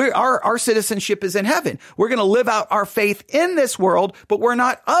 Our citizenship is in heaven. We're going to live out our faith in this world, but we're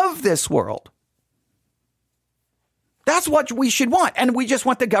not of this world. That's what we should want. And we just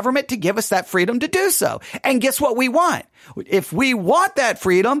want the government to give us that freedom to do so. And guess what we want? If we want that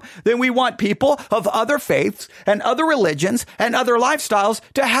freedom, then we want people of other faiths and other religions and other lifestyles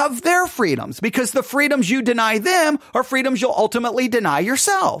to have their freedoms, because the freedoms you deny them are freedoms you'll ultimately deny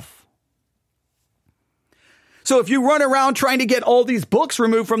yourself. So if you run around trying to get all these books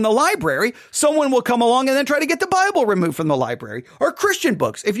removed from the library, someone will come along and then try to get the Bible removed from the library, or Christian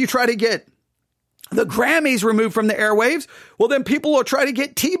books. If you try to get the Grammys removed from the airwaves, well, then people will try to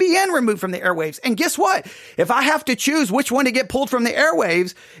get TBN removed from the airwaves. And guess what? If I have to choose which one to get pulled from the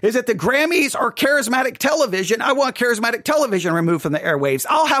airwaves, is it the Grammys or charismatic television? I want charismatic television removed from the airwaves.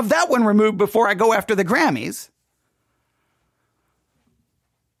 I'll have that one removed before I go after the Grammys.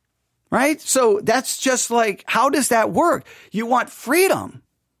 Right? So that's just like, how does that work? You want freedom.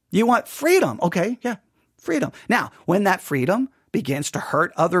 You want freedom. Okay. Yeah. Freedom. Now, when that freedom begins to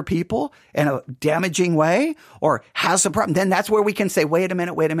hurt other people in a damaging way or has a problem, then that's where we can say, wait a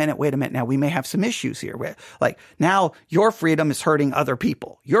minute. Now we may have some issues here. Like now your freedom is hurting other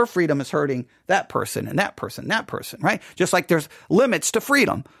people. Your freedom is hurting that person and that person, right? Just like there's limits to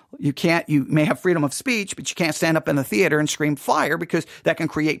freedom. You may have freedom of speech, but you can't stand up in the theater and scream fire, because that can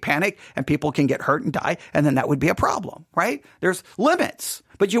create panic and people can get hurt and die. And then that would be a problem, right? There's limits.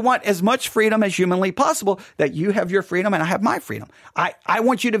 But you want as much freedom as humanly possible, that you have your freedom and I have my freedom. I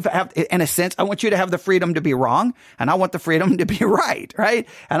want you to have, in a sense, I want you to have the freedom to be wrong, and I want the freedom to be right?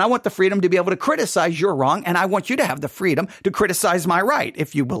 And I want the freedom to be able to criticize your wrong, and I want you to have the freedom to criticize my right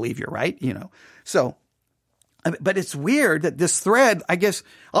if you believe you're right, So, but it's weird that this thread, I guess,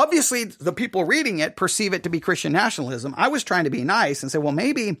 obviously the people reading it perceive it to be Christian nationalism. I was trying to be nice and say, well,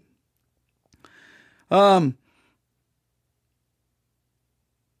 maybe, I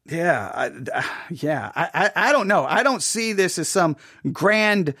don't know. I don't see this as some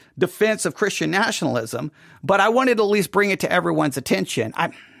grand defense of Christian nationalism, but I wanted to at least bring it to everyone's attention.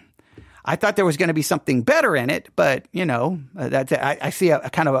 I thought there was going to be something better in it, but I see a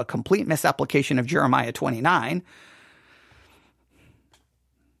kind of a complete misapplication of Jeremiah 29.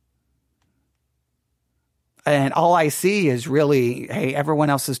 And all I see is really, hey, everyone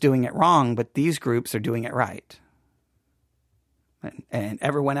else is doing it wrong, but these groups are doing it right. And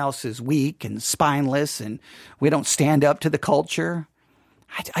everyone else is weak and spineless, and we don't stand up to the culture.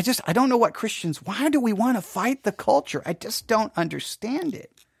 I don't know what Christians, why do we want to fight the culture? I just don't understand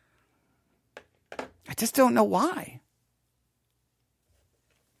it. I just don't know why.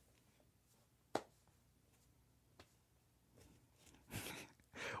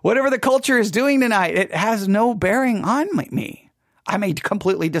 Whatever the culture is doing tonight, it has no bearing on me. I may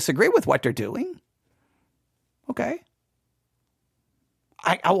completely disagree with what they're doing. Okay.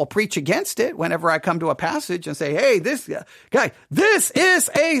 I will preach against it whenever I come to a passage and say, hey, this is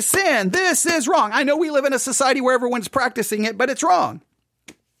a sin. This is wrong. I know we live in a society where everyone's practicing it, but it's wrong.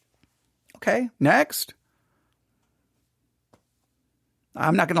 Okay, next.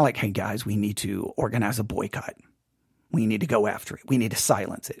 I'm not going to hey, guys, we need to organize a boycott. We need to go after it. We need to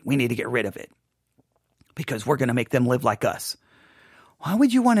silence it. We need to get rid of it because we're going to make them live like us. Why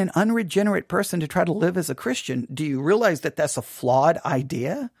would you want an unregenerate person to try to live as a Christian? Do you realize that that's a flawed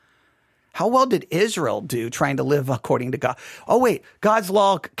idea? How well did Israel do trying to live according to God? Oh, wait, God's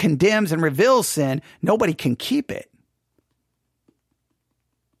law condemns and reveals sin. Nobody can keep it.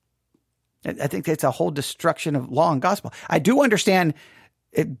 I think that's a whole destruction of law and gospel. I do understand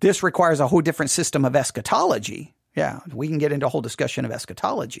this requires a whole different system of eschatology. Yeah, we can get into a whole discussion of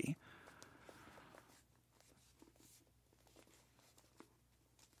eschatology.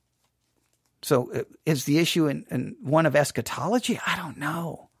 So is the issue in one of eschatology? I don't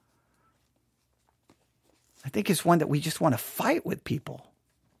know. I think it's one that we just want to fight with people.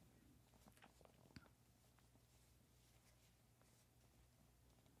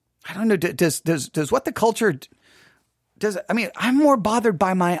 I don't know. Does what the culture does? I mean, I'm more bothered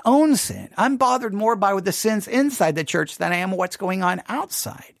by my own sin. I'm bothered more by the sins inside the church than I am what's going on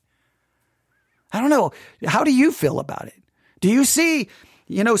outside. I don't know. How do you feel about it? Do you see?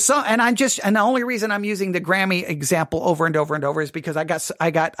 And the only reason I'm using the Grammy example over and over and over is because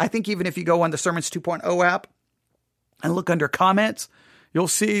I think even if you go on the Sermons 2.0 app and look under comments, you'll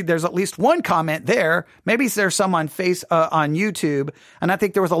see there's at least one comment there. Maybe there's some on on YouTube. And I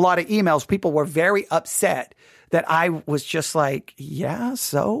think there was a lot of emails. People were very upset that I was just like, yeah,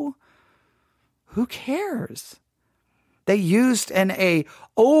 so who cares? They used a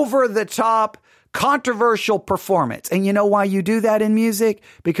over the top controversial performance. And you know why you do that in music?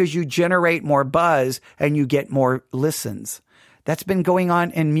 Because you generate more buzz and you get more listens. That's been going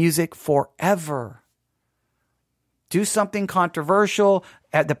on in music forever. Do something controversial,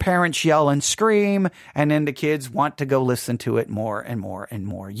 the parents yell and scream, and then the kids want to go listen to it more and more and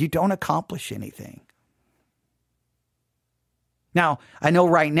more. You don't accomplish anything. Now, I know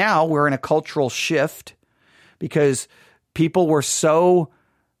right now we're in a cultural shift because people were so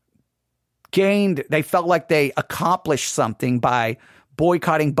they felt like they accomplished something by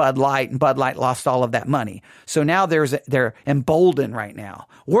boycotting Bud Light, and Bud Light lost all of that money. So now they're emboldened right now.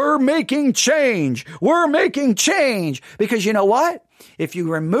 We're making change. We're making change. Because you know what? If you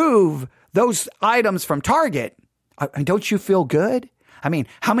remove those items from Target, don't you feel good? I mean,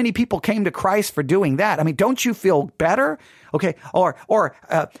 how many people came to Christ for doing that? I mean, don't you feel better? Okay. Or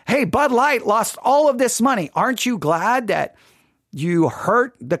hey, Bud Light lost all of this money. Aren't you glad that you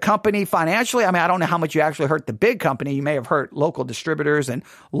hurt the company financially? I mean, I don't know how much you actually hurt the big company. You may have hurt local distributors and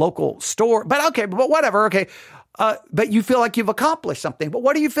local store, but whatever. Okay. But you feel like you've accomplished something. But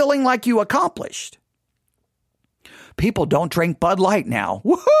what are you feeling like you accomplished? People don't drink Bud Light now.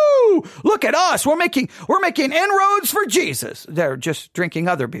 Woohoo! Look at us. We're making inroads for Jesus. They're just drinking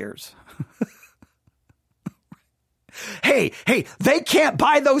other beers. Hey, they can't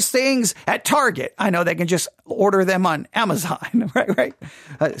buy those things at Target. I know they can just order them on Amazon, right?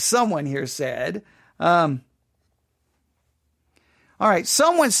 Someone here said, all right,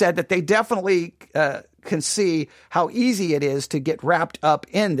 someone said that they definitely can see how easy it is to get wrapped up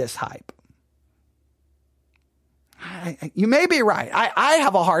in this hype. You may be right. I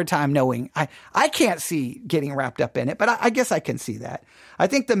have a hard time knowing. I can't see getting wrapped up in it, but I guess I can see that. I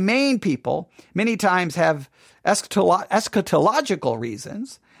think the main people many times have eschatological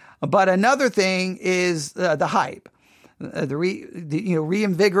reasons, but another thing is the hype,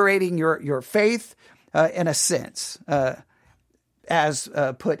 reinvigorating your faith in a sense, as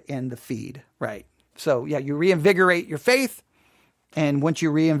put in the feed, right? So yeah, you reinvigorate your faith. And once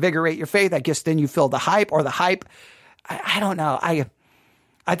you reinvigorate your faith, I guess then you feel the hype or the hype. I don't know. I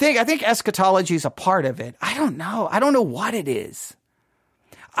think eschatology is a part of it. I don't know. I don't know what it is.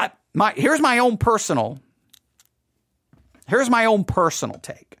 Here's my own personal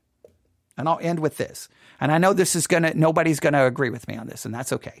take. And I'll end with this. And I know nobody's gonna agree with me on this, and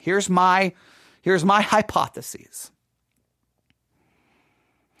that's okay. Here's my hypothesis.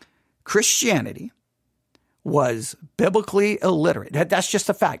 Christianity was biblically illiterate. That's just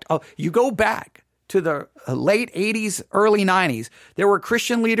a fact. Oh, you go back to the late 80s, early 90s, there were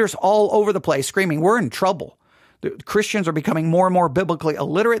Christian leaders all over the place screaming, we're in trouble. The Christians are becoming more and more biblically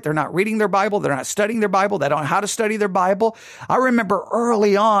illiterate. They're not reading their Bible. They're not studying their Bible. They don't know how to study their Bible. I remember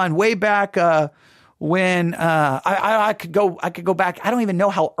early on, way back when I could go back. I don't even know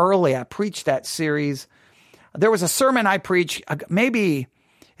how early I preached that series. There was a sermon I preached, maybe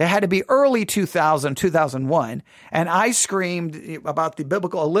it had to be early 2000, 2001, and I screamed about the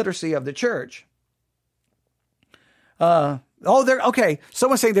biblical illiteracy of the church. Okay.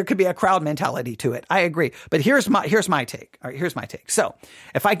 Someone's saying there could be a crowd mentality to it. I agree. But here's my take. All right, here's my take. So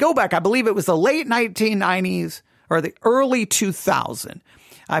if I go back, I believe it was the late 1990s or the early 2000s.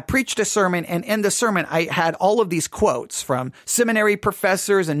 I preached a sermon, and in the sermon, I had all of these quotes from seminary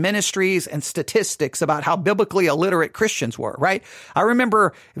professors and ministries and statistics about how biblically illiterate Christians were, right? I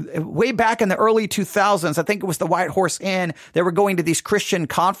remember way back in the early 2000s, I think it was the White Horse Inn, they were going to these Christian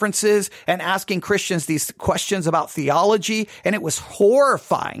conferences and asking Christians these questions about theology, and it was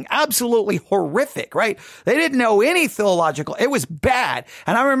horrifying, absolutely horrific, right? They didn't know any theological. It was bad.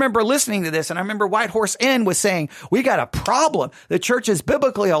 And I remember listening to this, and I remember White Horse Inn was saying, we got a problem. The church is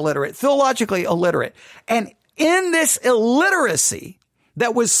biblically illiterate, theologically illiterate. And in this illiteracy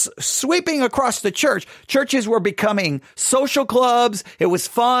that was sweeping across the church, churches were becoming social clubs. It was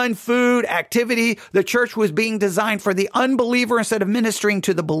fun, food, activity. The church was being designed for the unbeliever instead of ministering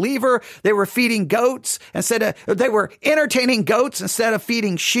to the believer. They were feeding goats they were entertaining goats instead of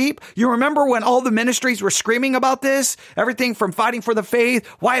feeding sheep. You remember when all the ministries were screaming about this? Everything from Fighting for the Faith,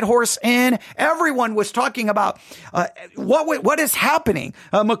 White Horse Inn, everyone was talking about what is happening.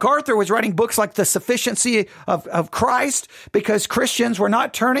 MacArthur was writing books like The Sufficiency of Christ because Christians were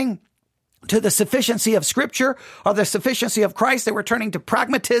not turning to the sufficiency of Scripture or the sufficiency of Christ. They were turning to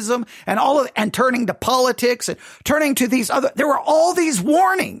pragmatism and turning to politics and turning to there were all these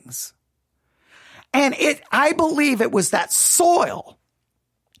warnings. And I believe it was that soil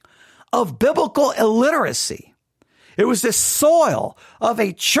of biblical illiteracy. It was this soil of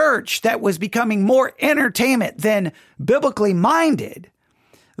a church that was becoming more entertainment than biblically minded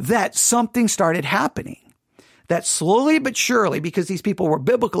that something started happening. That slowly but surely, because these people were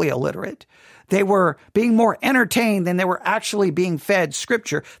biblically illiterate, they were being more entertained than they were actually being fed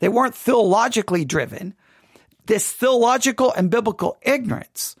Scripture. They weren't theologically driven. This theological and biblical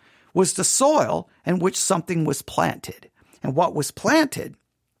ignorance was the soil in which something was planted. And what was planted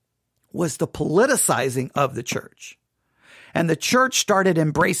was the politicizing of the church. And the church started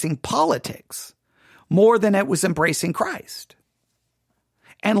embracing politics more than it was embracing Christ.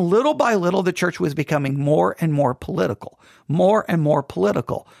 And little by little, the church was becoming more and more political, more and more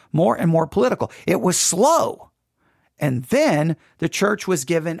political, more and more political. It was slow. And then the church was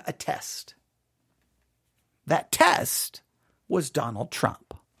given a test. That test was Donald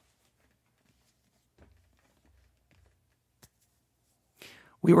Trump.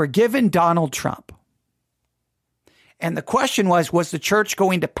 We were given Donald Trump. And the question was the church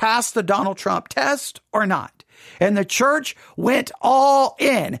going to pass the Donald Trump test or not? And the church went all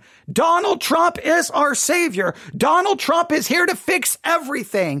in. Donald Trump is our savior. Donald Trump is here to fix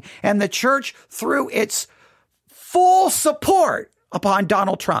everything. And the church threw its full support upon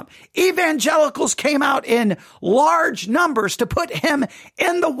Donald Trump. Evangelicals came out in large numbers to put him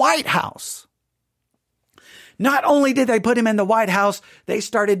in the White House. Not only did they put him in the White House, they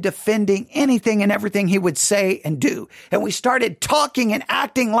started defending anything and everything he would say and do. And we started talking and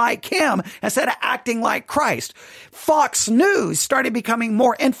acting like him instead of acting like Christ. Fox News started becoming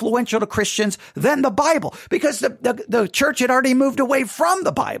more influential to Christians than the Bible because the church had already moved away from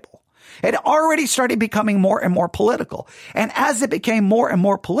the Bible. It already started becoming more and more political. And as it became more and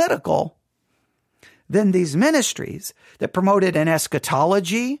more political, then these ministries that promoted an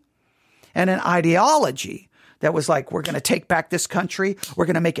eschatology and an ideology that was like, we're going to take back this country. We're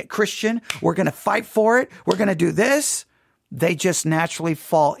going to make it Christian. We're going to fight for it. We're going to do this. They just naturally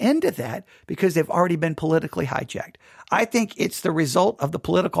fall into that because they've already been politically hijacked. I think it's the result of the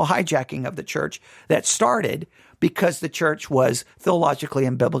political hijacking of the church that started because the church was theologically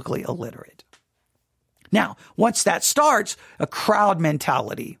and biblically illiterate. Now, once that starts, a crowd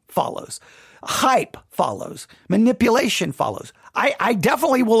mentality follows. Hype follows. Manipulation follows. I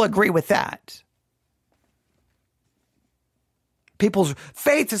definitely will agree with that. People's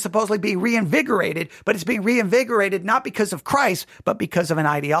faith is supposedly being reinvigorated, but it's being reinvigorated not because of Christ, but because of an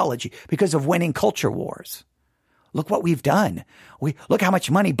ideology, because of winning culture wars. Look what we've done. Look how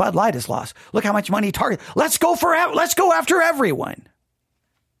much money Bud Light has lost. Look how much money Target. Let's go after everyone.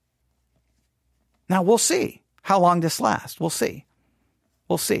 Now we'll see how long this lasts. We'll see.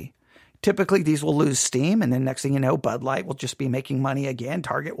 typically these will lose steam. And then next thing you know, Bud Light will just be making money again.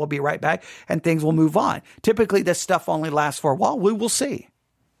 Target will be right back and things will move on. Typically this stuff only lasts for a while. We will see.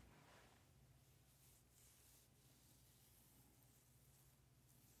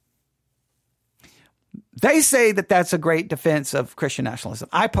 They say that that's a great defense of Christian nationalism.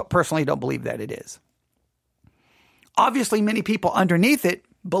 I personally don't believe that it is. Obviously, many people underneath it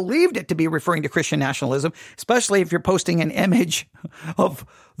believed it to be referring to Christian nationalism, especially if you're posting an image of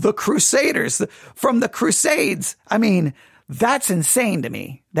the Crusaders from the Crusades. I mean, that's insane to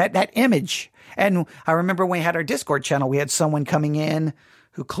me, that image. And I remember when we had our Discord channel, we had someone coming in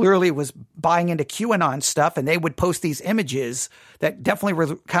who clearly was buying into QAnon stuff, and they would post these images that definitely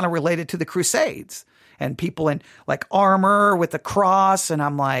were kind of related to the Crusades. And people in like armor with a cross. And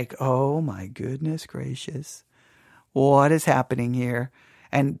I'm like, oh my goodness gracious. What is happening here?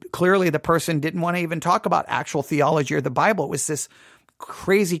 And clearly the person didn't want to even talk about actual theology or the Bible. It was this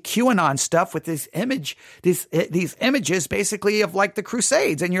crazy QAnon stuff with these images basically of like the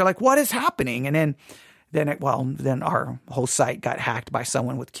Crusades. And you're like, what is happening? And then our whole site got hacked by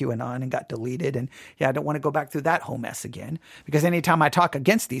someone with QAnon and got deleted. And yeah, I don't want to go back through that whole mess again, because anytime I talk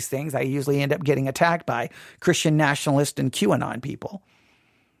against these things, I usually end up getting attacked by Christian nationalist and QAnon people.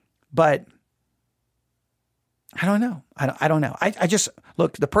 But I don't know. I don't know. I just,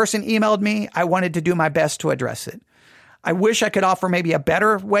 look, the person emailed me. I wanted to do my best to address it. I wish I could offer maybe a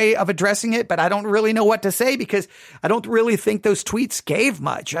better way of addressing it, but I don't really know what to say because I don't really think those tweets gave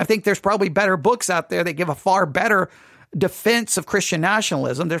much. I think there's probably better books out there that give a far better defense of Christian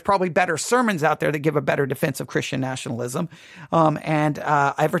nationalism. There's probably better sermons out there that give a better defense of Christian nationalism. And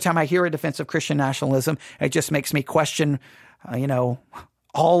every time I hear a defense of Christian nationalism, it just makes me question,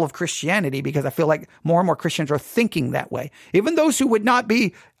 all of Christianity, because I feel like more and more Christians are thinking that way. Even those who would not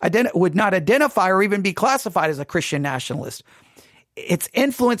identify or even be classified as a Christian nationalist, it's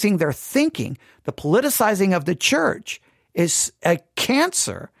influencing their thinking. The politicizing of the church is a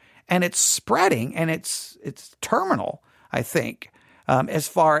cancer, and it's spreading, and it's terminal, I think, as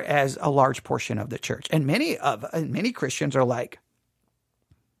far as a large portion of the church. And many Christians are like,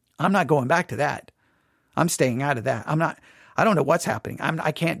 I'm not going back to that. I'm staying out of that. I don't know what's happening.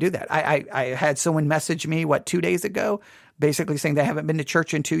 I can't do that. I had someone message me, 2 days ago, basically saying they haven't been to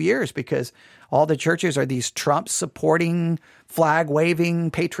church in 2 years because all the churches are these Trump supporting, flag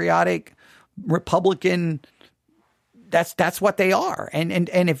waving, patriotic, Republican. That's what they are. And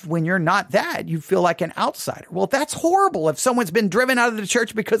if when you're not that, you feel like an outsider. Well, that's horrible if someone's been driven out of the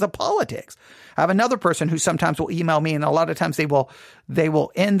church because of politics. I have another person who sometimes will email me, and a lot of times they will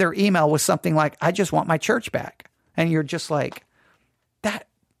end their email with something like, I just want my church back. And you're just like,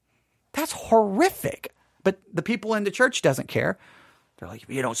 that's horrific. But the people in the church doesn't care. They're like,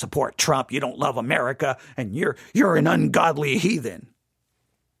 you don't support Trump, you don't love America, and you're an ungodly heathen.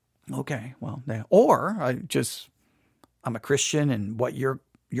 Okay, well, or I'm a Christian, and what you're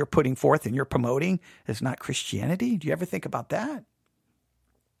putting forth and you're promoting is not Christianity. Do you ever think about that?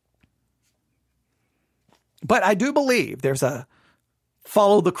 But I do believe there's a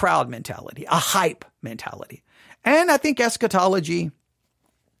follow the crowd mentality, a hype mentality. And I think eschatology,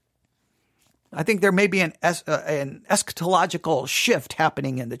 I think there may be an eschatological shift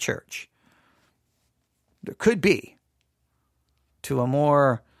happening in the church. There could be to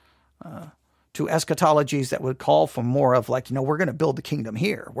eschatologies that would call for more of like, we're going to build the kingdom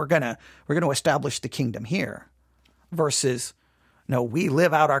here. We're going to establish the kingdom here versus, no, we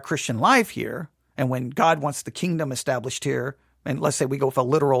live out our Christian life here. And when God wants the kingdom established here, and let's say we go for a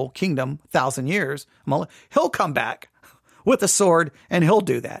literal kingdom, 1,000 years, he'll come back with a sword and he'll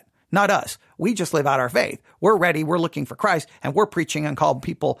do that. Not us. We just live out our faith. We're ready. We're looking for Christ, and we're preaching and calling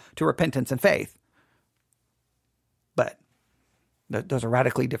people to repentance and faith. But those are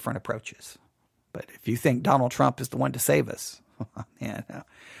radically different approaches. But if you think Donald Trump is the one to save us, man,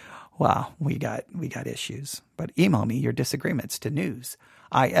 wow, we got issues. But email me your disagreements to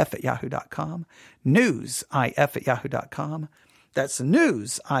newsif@yahoo.com. Newsif@yahoo.com. That's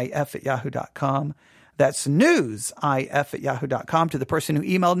newsif@yahoo.com. That's newsif@yahoo.com. To the person who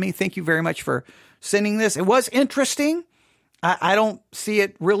emailed me, thank you very much for sending this. It was interesting. I don't see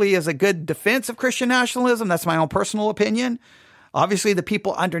it really as a good defense of Christian nationalism. That's my own personal opinion. Obviously, the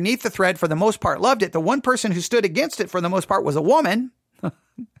people underneath the thread, for the most part, loved it. The one person who stood against it, for the most part, was a woman. And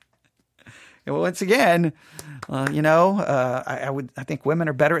once again, I think women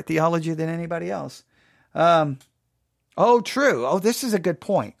are better at theology than anybody else. Oh, true. Oh, this is a good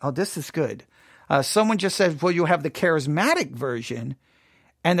point. Oh, this is good. Someone just said, well, you have the charismatic version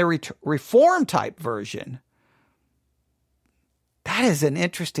and the reform type version. That is an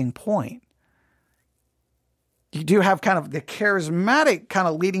interesting point. you do have kind of the charismatic kind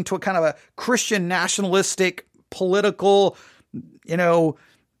of leading to a kind of a Christian nationalistic political,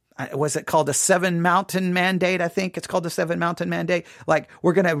 was it called the Seven Mountain Mandate? I think it's called the Seven Mountain Mandate. Like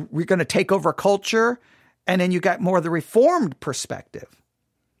we're going to take over culture. And then you got more of the Reformed perspective.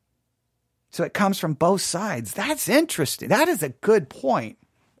 So it comes from both sides. That's interesting. That is a good point.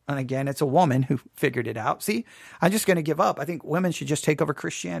 And again, it's a woman who figured it out. See, I'm just going to give up. I think women should just take over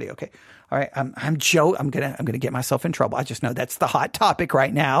Christianity. Okay. All right. I'm Joe. I'm going to get myself in trouble. I just know that's the hot topic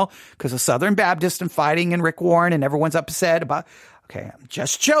right now because of Southern Baptists and fighting and Rick Warren and everyone's upset about, okay, I'm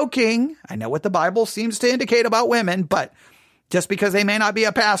just joking. I know what the Bible seems to indicate about women, but just because they may not be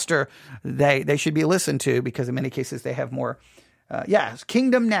a pastor, they should be listened to because in many cases they have more,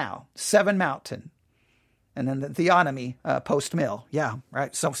 Kingdom Now, Seven Mountain. And then the theonomy, post-mill. Yeah,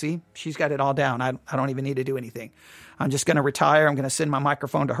 right. So see, she's got it all down. I don't even need to do anything. I'm just going to retire. I'm going to send my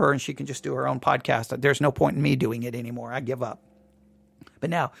microphone to her and she can just do her own podcast. There's no point in me doing it anymore. I give up. But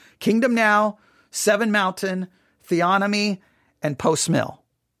now, Kingdom Now, Seven Mountain, theonomy, and post-mill.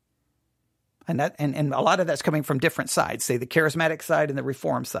 And a lot of that's coming from different sides, say the charismatic side and the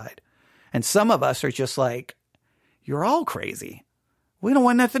reform side. And some of us are just like, you're all crazy. We don't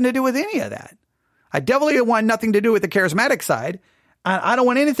want nothing to do with any of that. I definitely want nothing to do with the charismatic side. I don't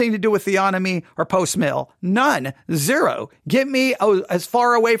want anything to do with theonomy or post-mill. None. Zero. Get me as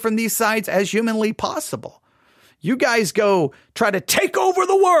far away from these sides as humanly possible. You guys go try to take over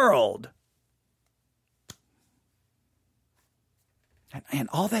the world. And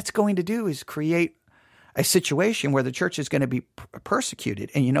all that's going to do is create a situation where the church is going to be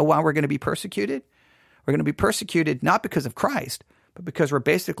persecuted. And you know why we're going to be persecuted? We're going to be persecuted not because of Christ, but because we're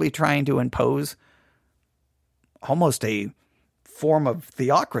basically trying to impose almost a form of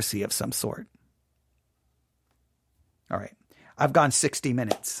theocracy of some sort. All right. I've gone 60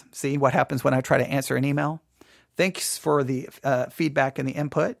 minutes. See what happens when I try to answer an email? Thanks for the feedback and the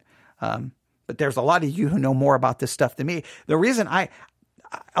input. But there's a lot of you who know more about this stuff than me. The reason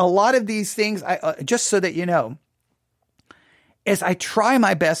a lot of these things, just so that you know, is I try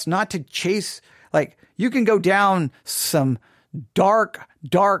my best not to chase, like you can go down some dark,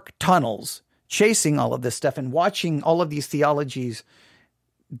 dark tunnels chasing all of this stuff and watching all of these theologies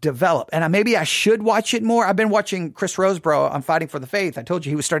develop. And maybe I should watch it more. I've been watching Chris Roseborough on Fighting for the Faith. I told you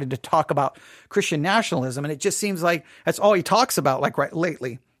he was starting to talk about Christian nationalism, and it just seems like that's all he talks about, like right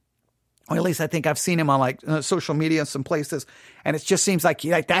lately. Or at least I think I've seen him on like social media in some places, and it just seems like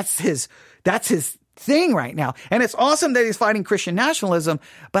that's his thing right now. And it's awesome that he's fighting Christian nationalism,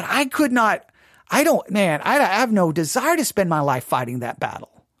 but I have no desire to spend my life fighting that battle.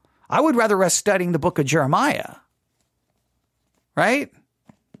 I would rather rest studying the book of Jeremiah, right?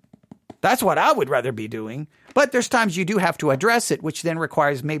 That's what I would rather be doing. But there's times you do have to address it, which then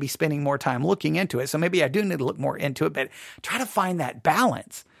requires maybe spending more time looking into it. So maybe I do need to look more into it, but try to find that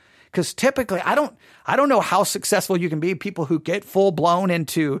balance. Because typically, I don't know how successful you can be. People who get full blown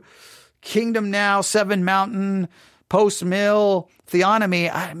into Kingdom Now, Seven Mountain, post-mill,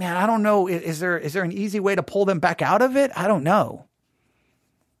 theonomy. I don't know. Is there an easy way to pull them back out of it? I don't know.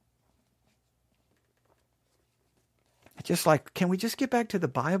 Just like, can we just get back to the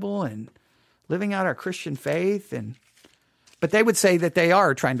Bible and living out our Christian faith? But they would say that they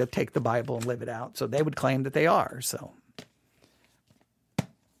are trying to take the Bible and live it out. So they would claim that they are. So I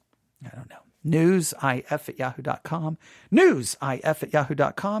don't know. newsif@yahoo.com.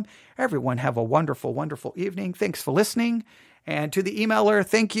 newsif@yahoo.com. Everyone have a wonderful, wonderful evening. Thanks for listening. And to the emailer,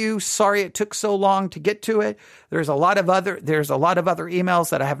 thank you. Sorry it took so long to get to it. There's a lot of other emails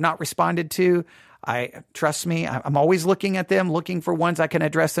that I have not responded to. Trust me, I'm always looking at them, looking for ones I can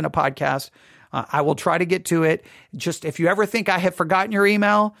address in a podcast. I will try to get to it. Just if you ever think I have forgotten your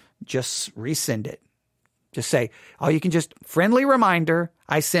email, just resend it. Just say, you can just friendly reminder,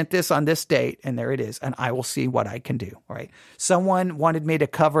 I sent this on this date, and there it is, and I will see what I can do. All right. Someone wanted me to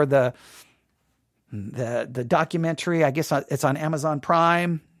cover the documentary. I guess it's on Amazon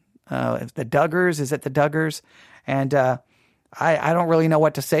Prime. The Duggars. Is it the Duggars? And I don't really know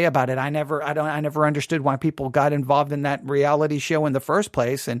what to say about it. I never understood why people got involved in that reality show in the first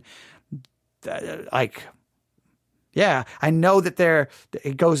place. And I know that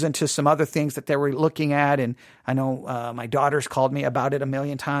it goes into some other things that they were looking at. And I know my daughter's called me about it a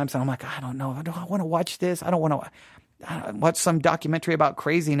million times. And I'm like, I don't know. Do I want to watch this? I don't want to watch some documentary about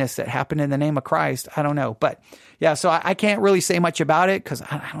craziness that happened in the name of Christ. I don't know. But yeah, so I can't really say much about it because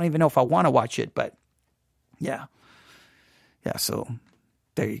I don't even know if I want to watch it. But yeah. Yeah, so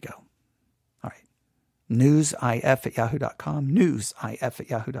there you go. All right. newsif@yahoo.com.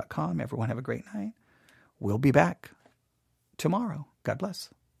 newsif@yahoo.com. Everyone have a great night. We'll be back tomorrow. God bless.